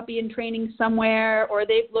seen a puppy in training somewhere, or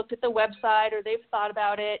they've looked at the website, or they've thought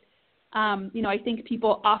about it. I think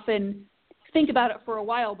people often think about it for a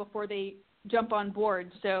while before they jump on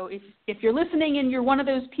board. So if you're listening and you're one of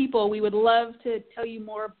those people, we would love to tell you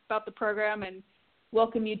more about the program and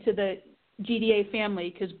welcome you to the GDA family,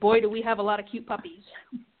 because boy, do we have a lot of cute puppies.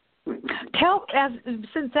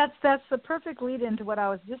 Since that's the perfect lead into what I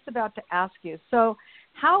was just about to ask you. So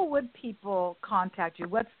how would people contact you?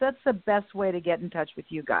 That's the best way to get in touch with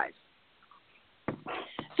you guys?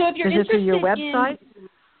 So if you're interested through your website?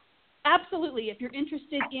 Absolutely. If you're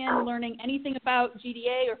interested in learning anything about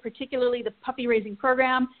GDA, or particularly the puppy raising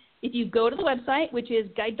program, if you go to the website, which is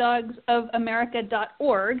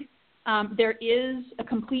guidedogsofamerica.org, there is a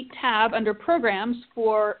complete tab under programs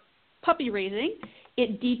for puppy raising.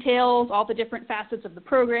 It details all the different facets of the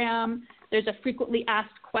program. There's a frequently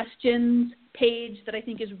asked questions page that I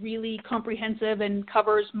think is really comprehensive and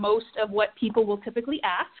covers most of what people will typically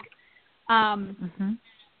ask.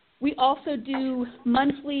 We also do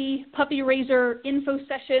monthly puppy raiser info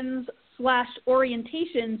sessions /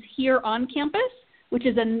 orientations here on campus, which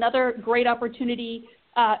is another great opportunity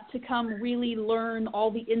to come really learn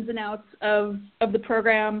all the ins and outs of the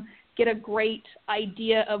program, get a great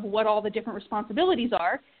idea of what all the different responsibilities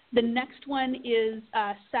are. The next one is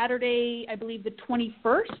Saturday, I believe the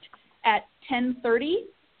 21st at 10:30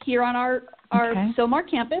 here on our Sylmar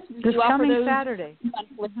campus. This coming Saturday.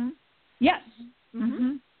 Yes.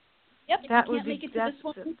 Yep. If you can't make it to this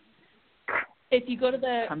one, if you go to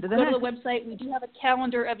the website, we do have a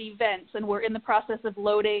calendar of events, and we're in the process of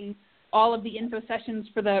loading all of the info sessions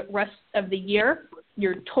for the rest of the year.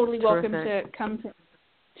 You're totally welcome to come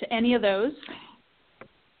to any of those.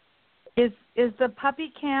 Is the puppy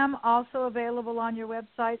cam also available on your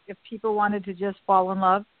website if people wanted to just fall in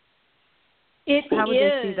love? How would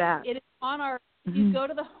they see that? It is on our. If you go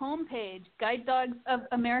to the homepage,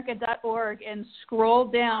 guidedogsofamerica.org, and scroll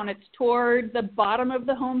down, it's toward the bottom of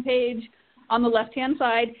the homepage on the left-hand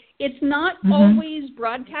side. It's not always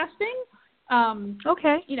broadcasting.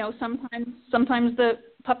 Sometimes the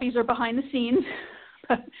puppies are behind the scenes.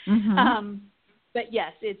 But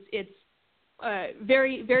yes, it's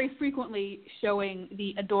very, very frequently showing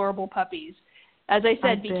the adorable puppies. As I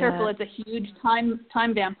said, be careful. It's a huge time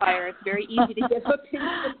vampire. It's very easy to get hooked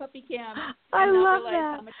into the puppy cam. I love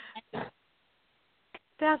that. How much time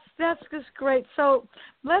that's just great. So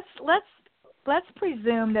let's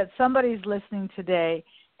presume that somebody's listening today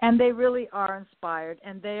and they really are inspired,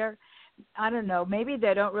 and they're, I don't know, maybe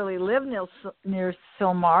they don't really live near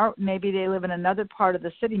Sylmar. Maybe they live in another part of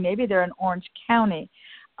the city. Maybe they're in Orange County.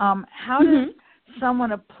 How does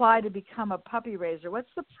someone apply to become a puppy raiser? What's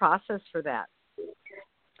the process for that?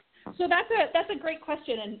 So that's a great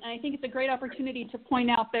question, and I think it's a great opportunity to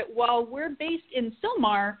point out that while we're based in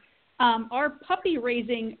Sylmar, our puppy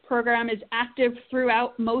raising program is active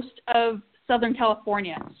throughout most of Southern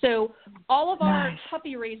California. So all of our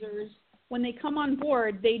puppy raisers, when they come on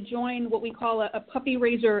board, they join what we call a puppy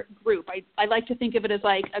raiser group. I like to think of it as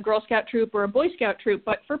like a Girl Scout troop or a Boy Scout troop,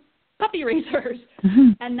 but for puppy raisers.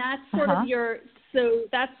 And that's sort of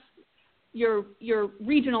that's your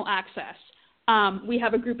regional access. We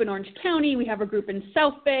have a group in Orange County. We have a group in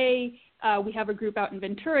South Bay. We have a group out in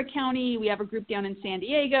Ventura County. We have a group down in San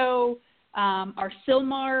Diego. Our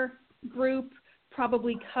Sylmar group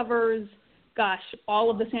probably covers,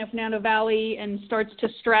 all of the San Fernando Valley and starts to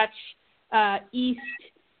stretch east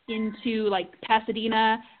into like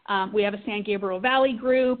Pasadena. We have a San Gabriel Valley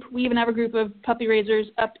group. We even have a group of puppy raisers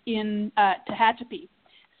up in Tehachapi.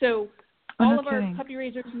 So all of our puppy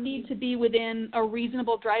raisers need to be within a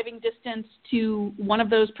reasonable driving distance to one of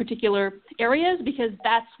those particular areas, because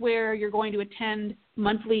that's where you're going to attend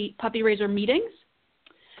monthly puppy raiser meetings.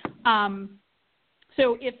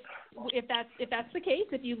 So if that's the case,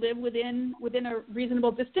 if you live within a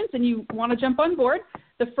reasonable distance and you want to jump on board,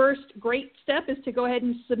 the first great step is to go ahead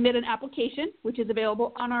and submit an application, which is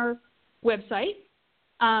available on our website.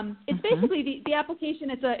 It's basically the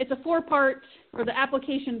application. It's a 4-part, or the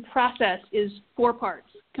application process is 4 parts: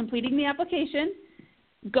 completing the application,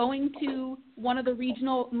 going to one of the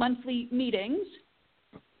regional monthly meetings,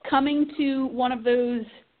 coming to one of those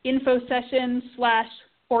info sessions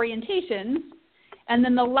 / orientations, and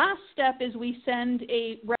then the last step is we send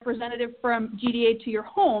a representative from GDA to your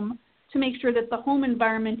home to make sure that the home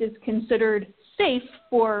environment is considered safe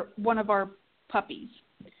for one of our puppies.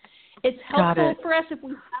 It's helpful for us if we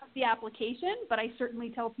have the application, but I certainly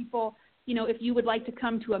tell people, if you would like to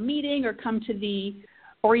come to a meeting or come to the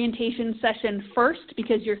orientation session first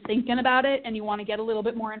because you're thinking about it and you want to get a little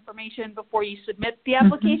bit more information before you submit the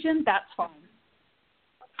application, that's fine.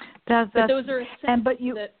 But those are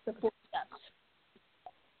the 4 steps.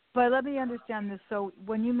 But let me understand this. So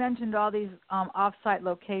when you mentioned all these off-site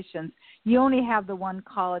locations, you only have the one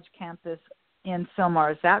college campus in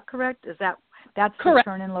Sylmar. Is that correct? That's correct.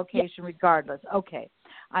 The turn-in location regardless. Okay.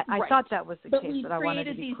 I thought that was the case, but I wanted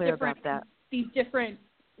to be clear about that. These different,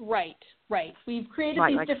 right. We've created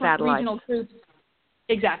these like different satellites. Regional groups.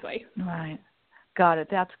 Exactly. Right. Got it.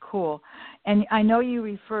 That's cool. And I know you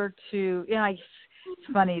refer to,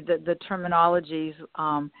 it's funny, the terminologies,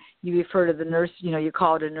 you refer to the nurse, you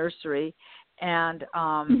call it a nursery. And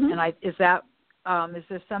is there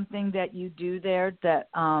something that you do there that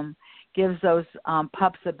gives those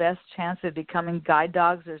pups the best chance of becoming guide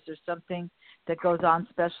dogs, or is there something that goes on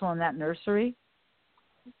special in that nursery?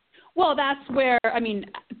 Well, that's where,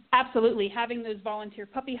 absolutely, having those volunteer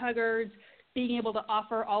puppy huggers, being able to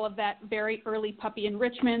offer all of that very early puppy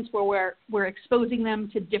enrichments where we're exposing them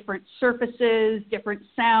to different surfaces, different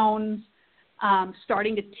sounds,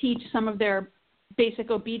 starting to teach some of their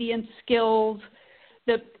basic obedience skills.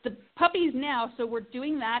 The puppies now, so we're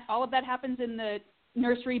doing that. All of that happens in the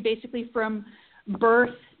nursery basically from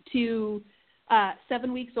birth to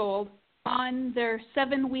 7 weeks old. On their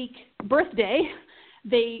 7-week birthday,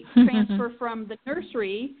 they transfer from the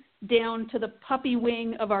nursery down to the puppy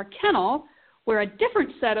wing of our kennel, where a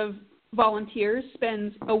different set of volunteers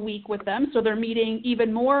spends a week with them. So they're meeting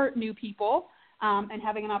even more new people and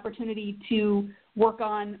having an opportunity to work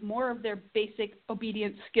on more of their basic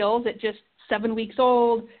obedience skills at just 7 weeks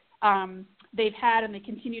old. They've had and they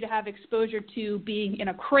continue to have exposure to being in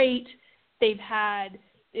a crate. They've had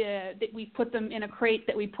that we put them in a crate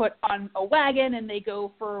that we put on a wagon, and they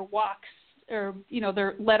go for walks, or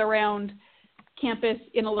they're led around campus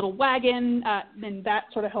in a little wagon, and that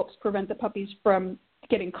sort of helps prevent the puppies from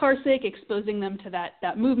getting car sick, exposing them to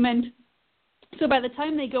that movement. So by the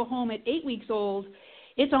time they go home at 8 weeks old,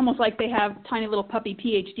 it's almost like they have tiny little puppy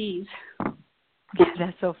PhDs.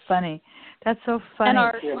 That's so funny. And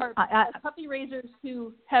our puppy raisers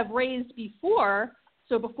who have raised before,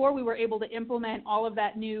 so before we were able to implement all of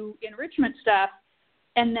that new enrichment stuff,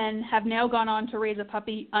 and then have now gone on to raise a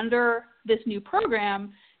puppy under this new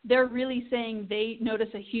program, they're really saying they notice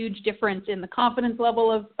a huge difference in the confidence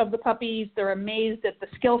level of the puppies. They're amazed at the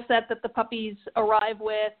skill set that the puppies arrive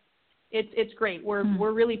with. It's great.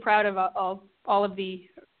 We're really proud of all of the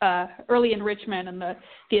early enrichment and the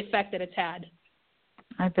effect that it's had.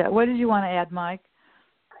 I bet. What did you want to add, Mike?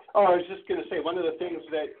 Oh, I was just going to say one of the things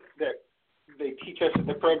that they teach us in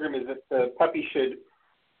the program is that the puppy should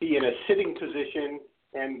be in a sitting position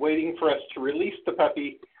and waiting for us to release the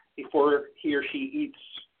puppy before he or she eats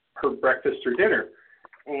her breakfast or dinner.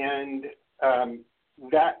 And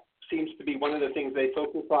that seems to be one of the things they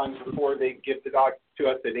focus on before they give the dog to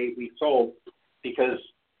us at 8 weeks old, because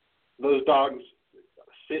those dogs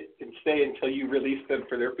sit and stay until you release them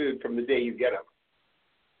for their food from the day you get them.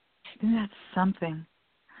 Isn't that something?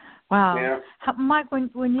 Wow. Yeah. Mike,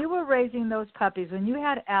 when you were raising those puppies, when you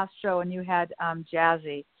had Astro and you had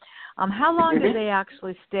Jazzy, how long do they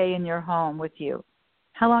actually stay in your home with you?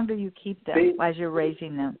 How long do you keep them as you're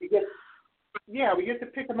raising them? We get to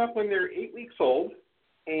pick them up when they're 8 weeks old,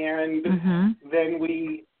 and then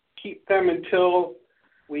we keep them until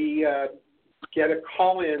we get a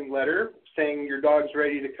call-in letter saying your dog's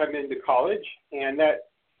ready to come into college, and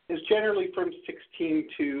that is generally from 16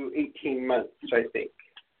 to 18 months, I think.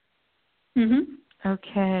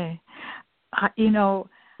 Okay. I know.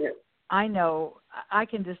 I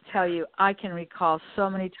can just tell you, I can recall so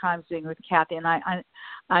many times being with Kathy, and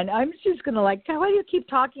I'm just going to why do you keep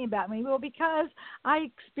talking about me? Well, because I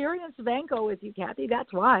experienced Vanco with you, Kathy.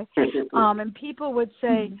 That's why. And people would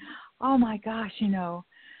say, "Oh my gosh,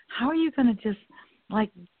 how are you going to just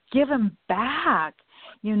give him back?"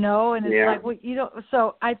 And it's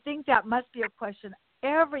So I think that must be a question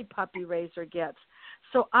every puppy raiser gets.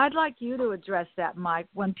 So I'd like you to address that, Mike,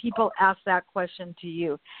 when people ask that question to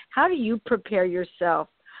you. How do you prepare yourself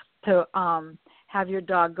to have your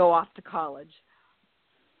dog go off to college?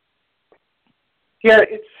 Yeah,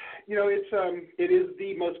 it is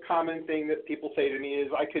the most common thing that people say to me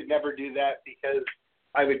is I could never do that because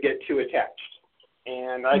I would get too attached.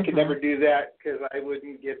 And I could never do that because I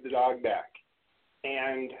wouldn't give the dog back.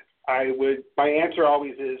 And my answer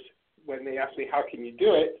always is, when they ask me, how can you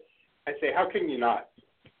do it? I say, how can you not?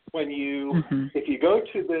 When if you go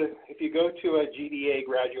to a GDA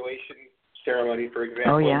graduation ceremony, for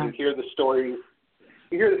example, you hear the stories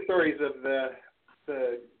of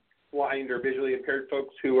the blind or visually impaired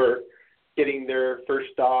folks who are getting their first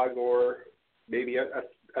dog or maybe a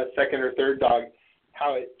second or third dog,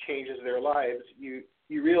 how it changes their lives. You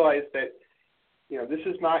realize that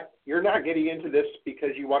you're not getting into this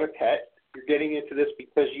because you want a pet. You're getting into this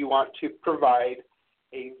because you want to provide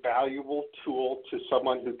a valuable tool to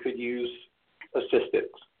someone who could use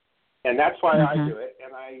assistance. And that's why I do it.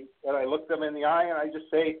 And I look them in the eye and I just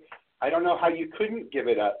say, I don't know how you couldn't give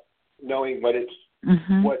it up, knowing what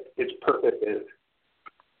its purpose is.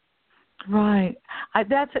 Right. I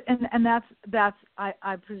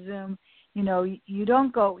presume, you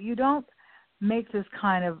don't make this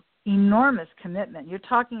kind of enormous commitment. You're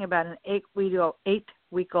talking about an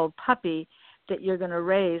 8-week-old puppy that you're going to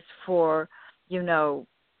raise for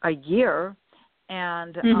a year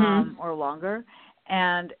and or longer,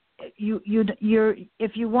 and you're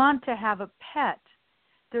if you want to have a pet,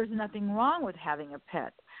 there's nothing wrong with having a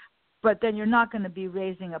pet, but then you're not going to be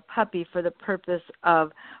raising a puppy for the purpose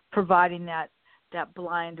of providing that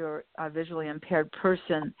blind or visually impaired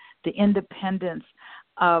person the independence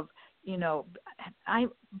of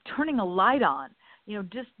turning a light on,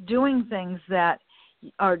 just doing things that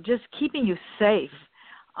are just keeping you safe.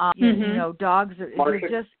 Dogs are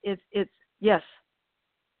just it's yes.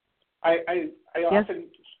 I often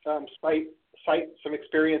cite some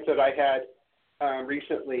experience that I had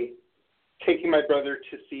recently, taking my brother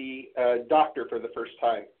to see a doctor for the first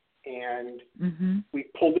time, and we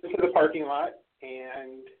pulled into the parking lot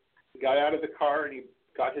and got out of the car, and he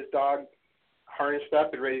got his dog harnessed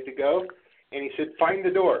up and ready to go, and he said, "Find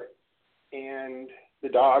the door," and the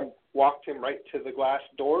dog walked him right to the glass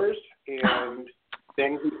doors, and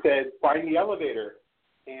then he said, "Find the elevator,"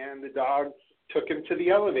 and the dog took him to the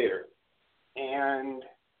elevator. And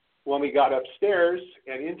when we got upstairs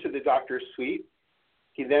and into the doctor's suite,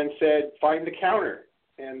 he then said, "Find the counter,"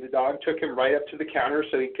 and the dog took him right up to the counter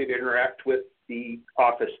so he could interact with the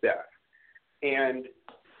office staff. And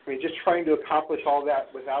just trying to accomplish all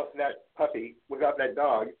that without that puppy, without that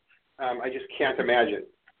dog, I just can't imagine.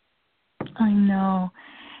 I know.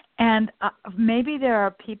 And maybe there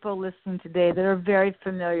are people listening today that are very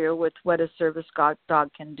familiar with what a service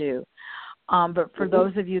dog can do. But for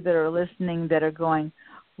those of you that are listening that are going,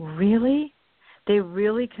 really? They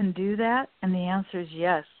really can do that? And the answer is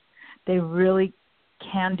yes. They really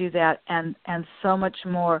can do that and so much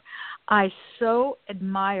more. I so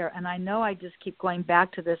admire, and I know I just keep going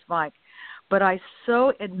back to this, Mike, but I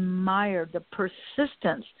so admire the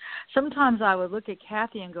persistence. Sometimes I would look at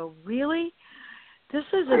Kathy and go, really? This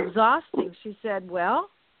is exhausting. She said, well,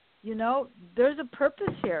 you know, there's a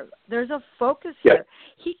purpose here. There's a focus here.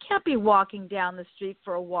 He can't be walking down the street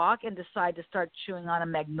for a walk and decide to start chewing on a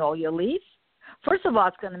magnolia leaf. First of all,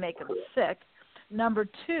 it's going to make him sick. Number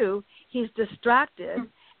two, he's distracted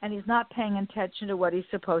and he's not paying attention to what he's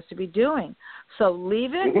supposed to be doing. So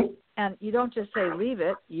leave it, and you don't just say leave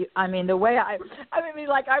it. I'm scared,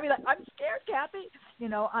 Kathy. You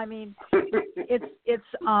know, I mean, it's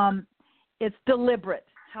deliberate.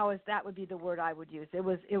 That would be the word I would use. It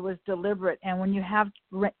was deliberate. And when you have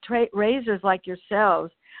raisers like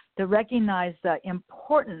yourselves that recognize the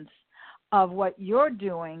importance of what you're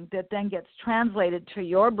doing, that then gets translated to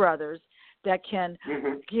your brothers, that can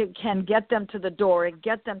get them to the door and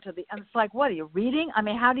get them to the. And it's like, what are you reading? I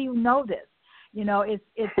mean, how do you know this? You know, it's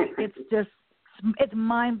just it's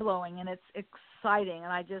mind blowing and it's exciting,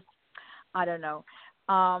 and I don't know.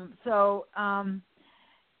 So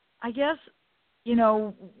I guess, you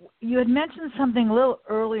know, you had mentioned something a little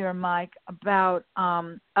earlier, Mike, about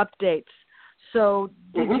updates. So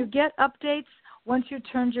did you get updates once you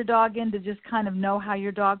turned your dog in to just kind of know how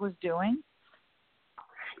your dog was doing?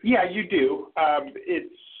 Yeah, you do.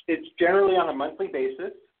 It's generally on a monthly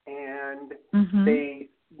basis, and the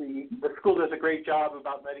school does a great job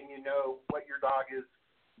about letting you know what your dog is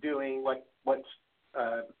doing, what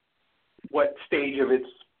stage of its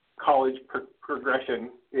college progression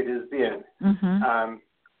it is in.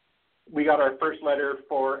 We got our first letter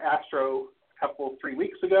for Astro 3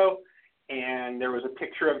 weeks ago, and there was a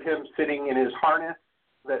picture of him sitting in his harness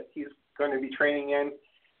that he's going to be training in,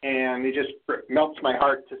 and it just melts my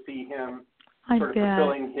heart to see him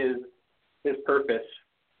fulfilling his purpose.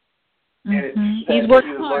 And he's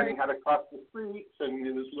working he was hard. learning how to cross the streets, and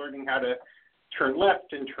he was learning how to turn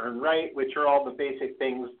left and turn right, which are all the basic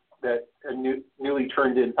things that a newly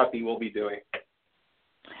turned-in puppy will be doing.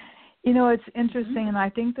 You know, it's interesting, and I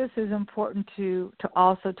think this is important to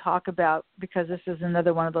also talk about, because this is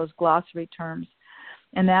another one of those glossary terms,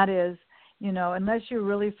 and that is, you know, unless you're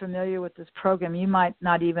really familiar with this program, you might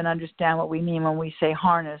not even understand what we mean when we say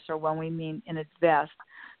harness or when we mean in its vest.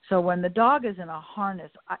 So when the dog is in a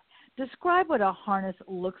harness, describe what a harness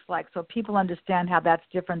looks like so people understand how that's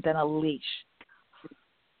different than a leash.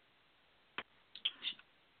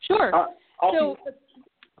 Sure. So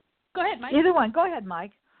go ahead, Mike. Either one. Go ahead,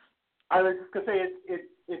 Mike. I was just going to say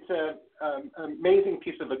it's an amazing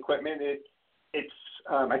piece of equipment. It's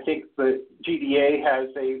I think the GDA has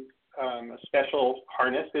a special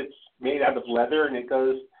harness. It's made out of leather, and it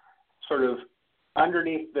goes sort of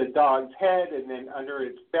underneath the dog's head and then under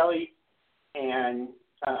its belly, and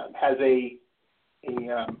has a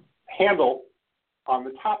handle on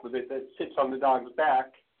the top of it that sits on the dog's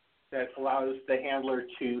back that allows the handler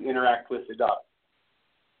to interact with the dog.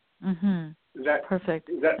 Is that perfect?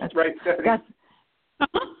 Is that right, Stephanie?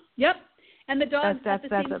 Yep. And the dogs at the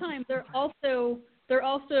same time, they're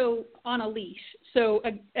also on a leash. So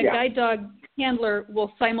a guide dog handler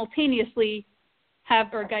will simultaneously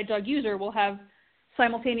have, or a guide dog user will have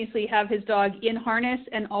simultaneously have his dog in harness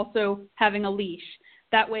and also having a leash.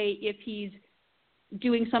 That way, if he's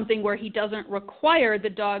doing something where he doesn't require the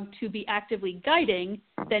dog to be actively guiding,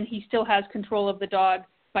 then he still has control of the dog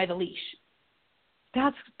by the leash.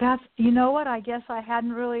 That's you know what, I guess I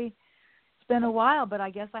hadn't really, it's been a while, but I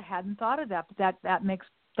guess I hadn't thought of that. But that makes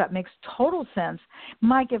total sense.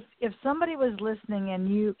 Mike, if somebody was listening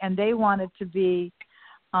and they wanted to be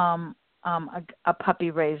a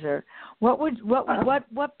puppy raiser, what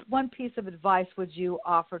one piece of advice would you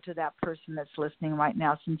offer to that person that's listening right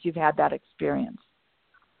now, since you've had that experience?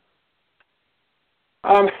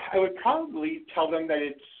 I would probably tell them that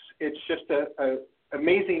it's just a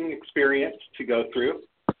amazing experience to go through.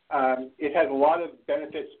 It has a lot of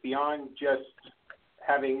benefits beyond just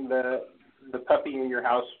having the puppy in your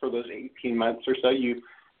house for those 18 months or so. You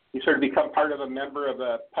sort of become part of a member of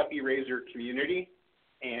a puppy raiser community,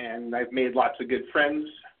 and I've made lots of good friends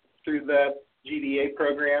through the GDA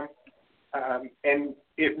program. And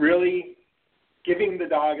it really, giving the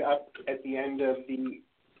dog up at the end of the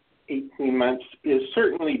 18 months is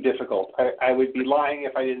certainly difficult. I would be lying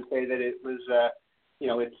if I didn't say that it was,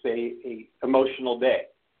 it's a emotional day.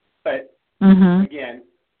 But again,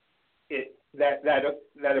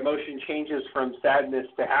 that emotion changes from sadness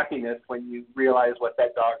to happiness when you realize what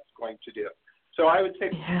that dog's going to do. So I would say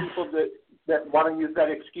to people that want to use that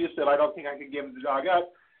excuse that I don't think I could give the dog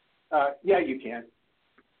up, you can.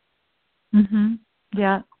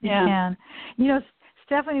 Yeah, you can. You know,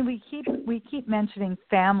 Stephanie, we keep mentioning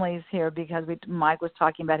families here because Mike was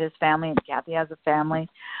talking about his family and Kathy has a family.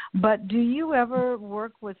 But do you ever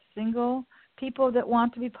work with single people that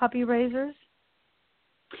want to be puppy raisers?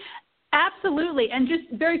 Absolutely. And just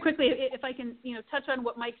very quickly, if I can, touch on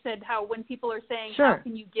what Mike said, how when people are saying, sure, how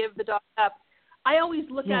can you give the dog up? I always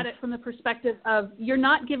look at it from the perspective of you're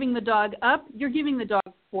not giving the dog up, you're giving the dog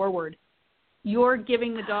forward. You're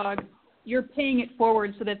giving the dog, you're paying it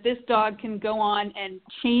forward so that this dog can go on and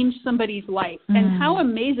change somebody's life. And how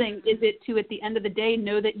amazing is it to, at the end of the day,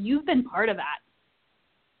 know that you've been part of that?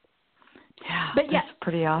 Yeah, but yes, that's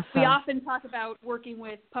pretty awesome. We often talk about working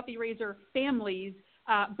with puppy raiser families,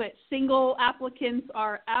 but single applicants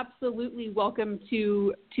are absolutely welcome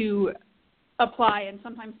to apply. And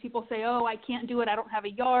sometimes people say, oh, I can't do it, I don't have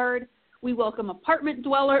a yard. We welcome apartment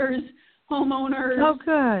dwellers, homeowners. Oh,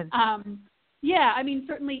 good. Yeah, I mean,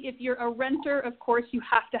 certainly if you're a renter, of course, you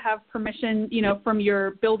have to have permission, from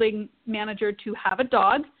your building manager to have a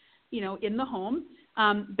dog, in the home.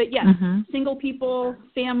 But yes, single people,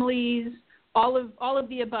 families, all of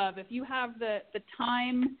the above. If you have the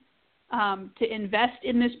time to invest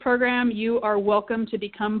in this program, you are welcome to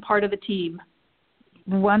become part of the team.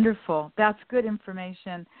 Wonderful. That's good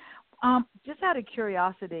information. Just out of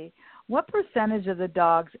curiosity, what percentage of the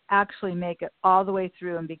dogs actually make it all the way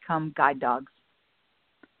through and become guide dogs?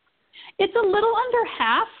 It's a little under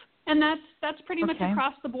half, and that's pretty much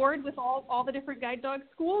across the board with all the different guide dog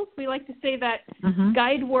schools. We like to say that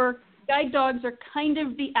guide dogs are kind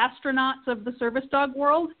of the astronauts of the service dog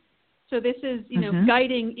world. So this is,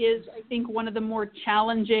 guiding is, I think, one of the more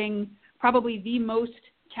challenging, probably the most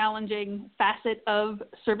challenging facet of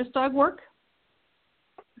service dog work.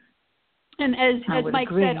 And as Mike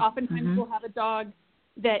said, oftentimes we'll have a dog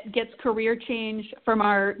that gets career change from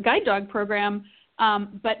our guide dog program,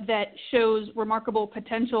 but that shows remarkable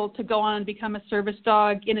potential to go on and become a service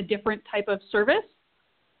dog in a different type of service.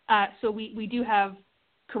 So we do have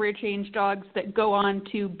career change dogs that go on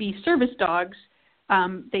to be service dogs.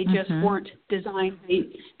 They just weren't designed.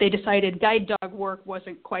 They decided guide dog work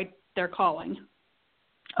wasn't quite their calling.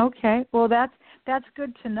 Okay, well that's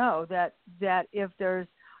good to know that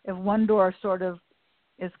if one door sort of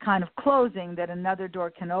is kind of closing, that another door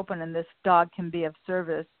can open and this dog can be of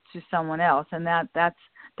service to someone else, and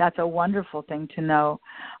that's a wonderful thing to know.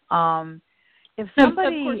 If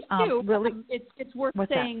somebody of course, too, really, it's worth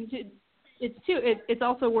saying. It's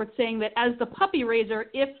also worth saying that as the puppy raiser,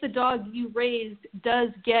 if the dog you raised does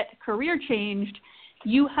get career changed,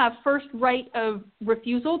 you have first right of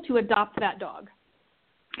refusal to adopt that dog.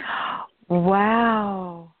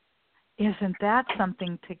 Wow. Isn't that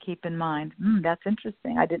something to keep in mind? That's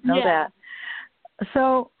interesting. I didn't know that.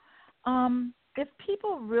 So if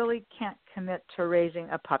people really can't commit to raising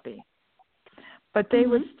a puppy, but they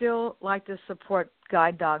would still like to support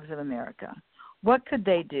Guide Dogs of America, what could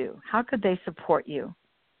they do? How could they support you?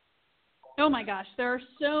 Oh, my gosh. There are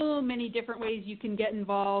so many different ways you can get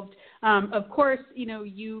involved. Of course,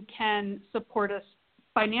 you can support us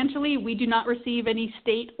financially. We do not receive any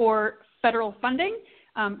state or federal funding.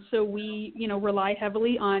 So we, rely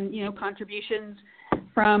heavily on, contributions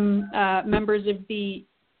from members of the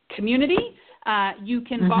community. You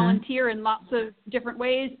can volunteer in lots of different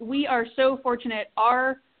ways. We are so fortunate.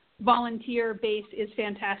 Our volunteer base is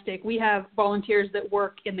fantastic. We have volunteers that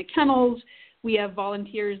work in the kennels. We have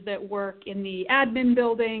volunteers that work in the admin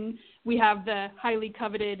building. We have the highly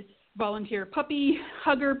coveted volunteer puppy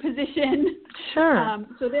hugger position. Sure.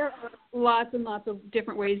 So there are lots and lots of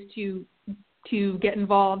different ways to get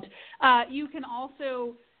involved. You can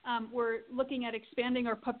also, we're looking at expanding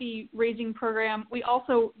our puppy raising program. We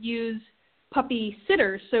also use puppy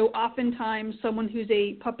sitters. So oftentimes someone who's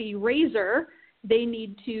a puppy raiser, they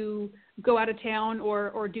need to go out of town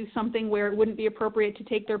or do something where it wouldn't be appropriate to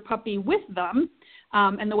take their puppy with them.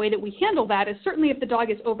 And the way that we handle that is certainly if the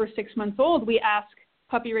dog is over 6 months old, we ask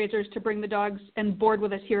puppy raisers to bring the dogs and board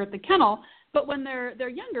with us here at the kennel. But when they're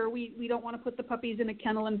younger, we don't want to put the puppies in a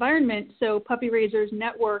kennel environment. So puppy raisers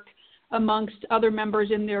network amongst other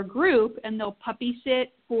members in their group, and they'll puppy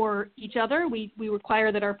sit for each other. We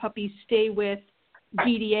require that our puppies stay with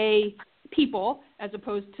GDA people as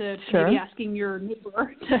opposed to maybe asking your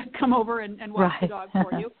neighbor to come over and walk the dog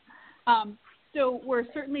for you. So we're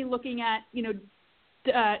certainly looking at,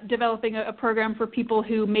 developing a program for people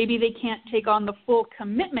who maybe they can't take on the full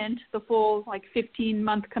commitment, the full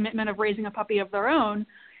 15-month commitment of raising a puppy of their own.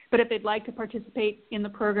 But if they'd like to participate in the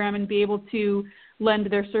program and be able to lend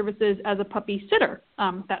their services as a puppy sitter,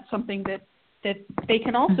 that's something that they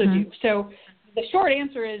can also do. So the short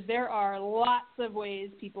answer is there are lots of ways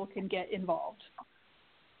people can get involved.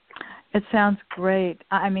 It sounds great.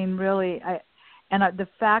 I mean, really, And the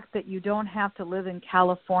fact that you don't have to live in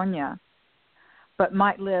California, but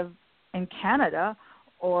might live in Canada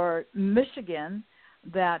or Michigan,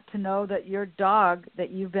 that to know that your dog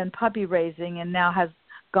that you've been puppy raising and now has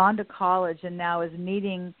gone to college and now is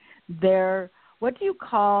meeting their, what do you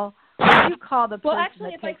call the person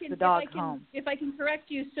that takes the dog home? If I can correct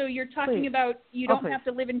you, so you're talking about you don't have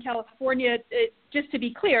to live in California. Just to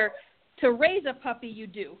be clear, to raise a puppy you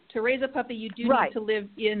do. To raise a puppy you do need to live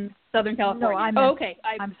in Southern California. No, okay.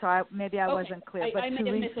 I'm sorry. Maybe I wasn't clear. But I to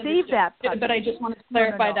receive that puppy. But I just wanted to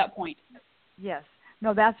clarify that point. Yes.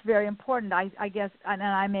 No, that's very important. I guess, and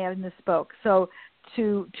I may have misspoke. So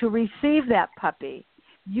to receive that puppy,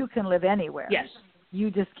 you can live anywhere. Yes. You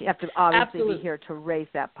just have to obviously Absolutely. be here to raise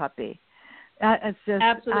that puppy. It's just,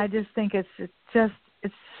 Absolutely. I just think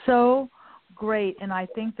it's so great, and I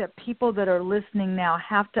think that people that are listening now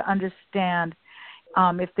have to understand,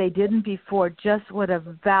 if they didn't before, just what a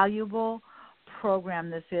valuable program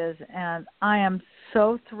this is. And I am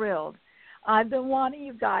so thrilled. I've been wanting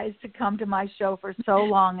you guys to come to my show for so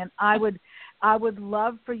long, and I would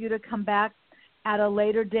love for you to come back at a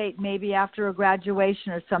later date, maybe after a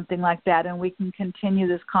graduation or something like that, and we can continue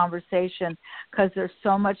this conversation, because there's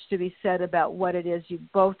so much to be said about what it is you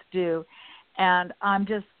both do. And I'm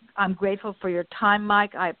grateful for your time,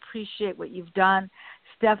 Mike. I appreciate what you've done.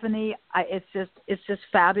 Stephanie, it's just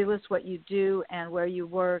fabulous what you do and where you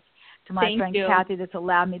work. To my friend Kathy, that's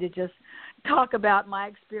allowed me to just talk about my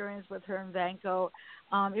experience with her and Vanco.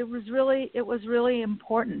 It was really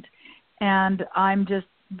important, and I'm just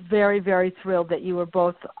very, very thrilled that you were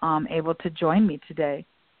both able to join me today.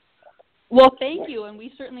 Well, thank you, and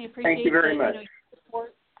we certainly appreciate Thank you very much. Your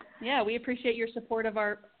support. Yeah, we appreciate your support of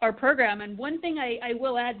our program. And one thing I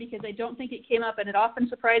will add, because I don't think it came up, and it often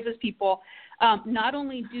surprises people, not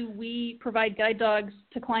only do we provide guide dogs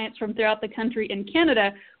to clients from throughout the country and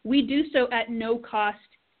Canada, we do so at no cost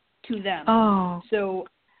to them. Oh. So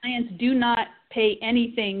clients do not pay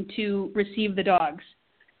anything to receive the dogs.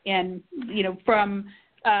 And, from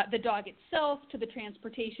the dog itself to the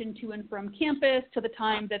transportation to and from campus to the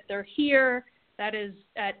time that they're here, that is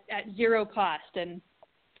at zero cost. And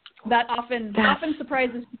that often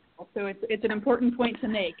surprises people. So it's an important point to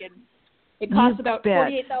make. And it costs about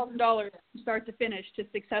 $48,000 from start to finish to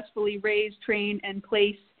successfully raise, train, and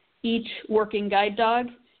place each working guide dog.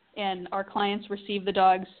 And our clients receive the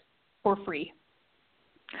dogs for free.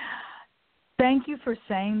 Thank you for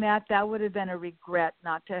saying that. That would have been a regret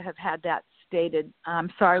not to have had that stated.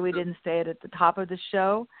 I'm sorry we didn't say it at the top of the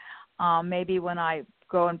show. Maybe when I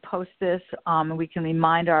go and post this, we can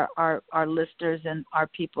remind our listeners and our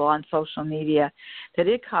people on social media that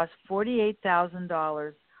it costs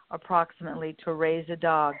 $48,000 approximately to raise a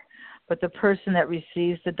dog, but the person that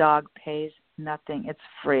receives the dog pays nothing. It's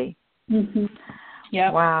free. Mm-hmm.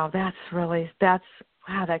 Yeah. Wow, that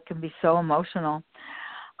can be so emotional.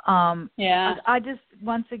 I just,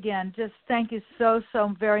 once again, just thank you so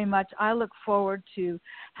very much. I look forward to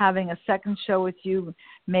having a second show with you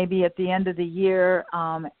maybe at the end of the year,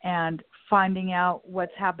 and finding out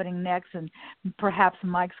what's happening next, and perhaps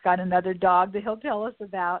Mike's got another dog that he'll tell us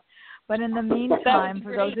about. But in the meantime,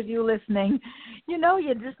 for those of you listening, you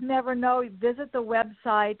just never know. Visit the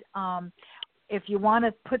website. If you want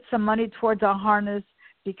to put some money towards a harness,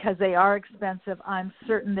 because they are expensive, I'm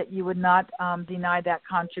certain that you would not deny that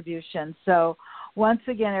contribution. So once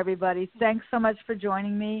again, everybody, thanks so much for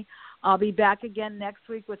joining me. I'll be back again next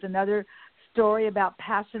week with another story about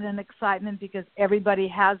passion and excitement, because everybody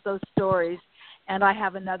has those stories. And I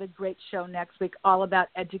have another great show next week all about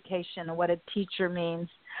education and what a teacher means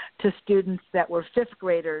to students that were fifth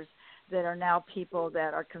graders that are now people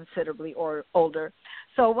that are considerably older.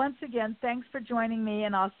 So once again, thanks for joining me,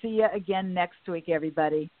 and I'll see you again next week,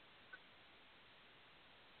 everybody.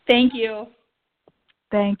 Thank you.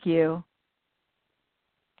 Thank you.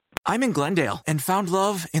 I'm in Glendale and found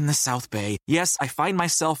love in the South Bay. Yes, I find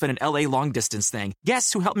myself in an LA long distance thing.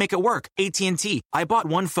 Guess who helped make it work? AT&T. I bought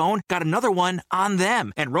one phone, got another one on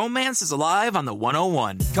them. And romance is alive on the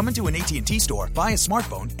 101. Come into an AT&T store, buy a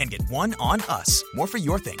smartphone, and get one on us. More for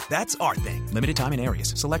your thing. That's our thing. Limited time in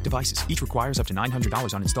areas. Select devices. Each requires up to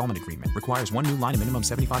 $900 on installment agreement. Requires one new line and minimum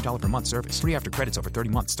 $75 per month service. Free after credits over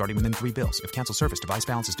 30 months starting within 3 bills. If cancel service, device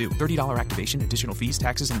balance is due. $30 activation, additional fees,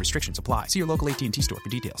 taxes, and restrictions apply. See your local AT&T store for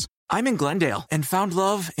details. I'm in Glendale and found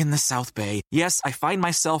love in the South Bay. Yes, I find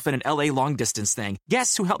myself in an LA long distance thing.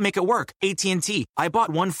 Guess who helped make it work? AT&T. I bought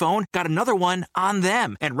one phone, got another one on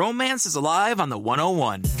them. And romance is alive on the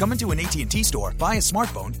 101. Come into an AT&T store, buy a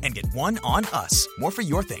smartphone, and get one on us. More for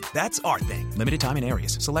your thing. That's our thing. Limited time in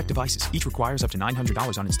areas. Select devices. Each requires up to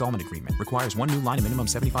 $900 on installment agreement. Requires one new line and minimum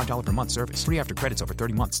 $75 per month service. Free after credits over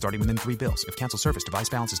 30 months starting within 3 bills. If cancel service, device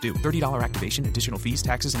balance is due. $30 activation, additional fees,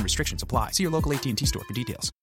 taxes, and restrictions apply. See your local AT&T store for details.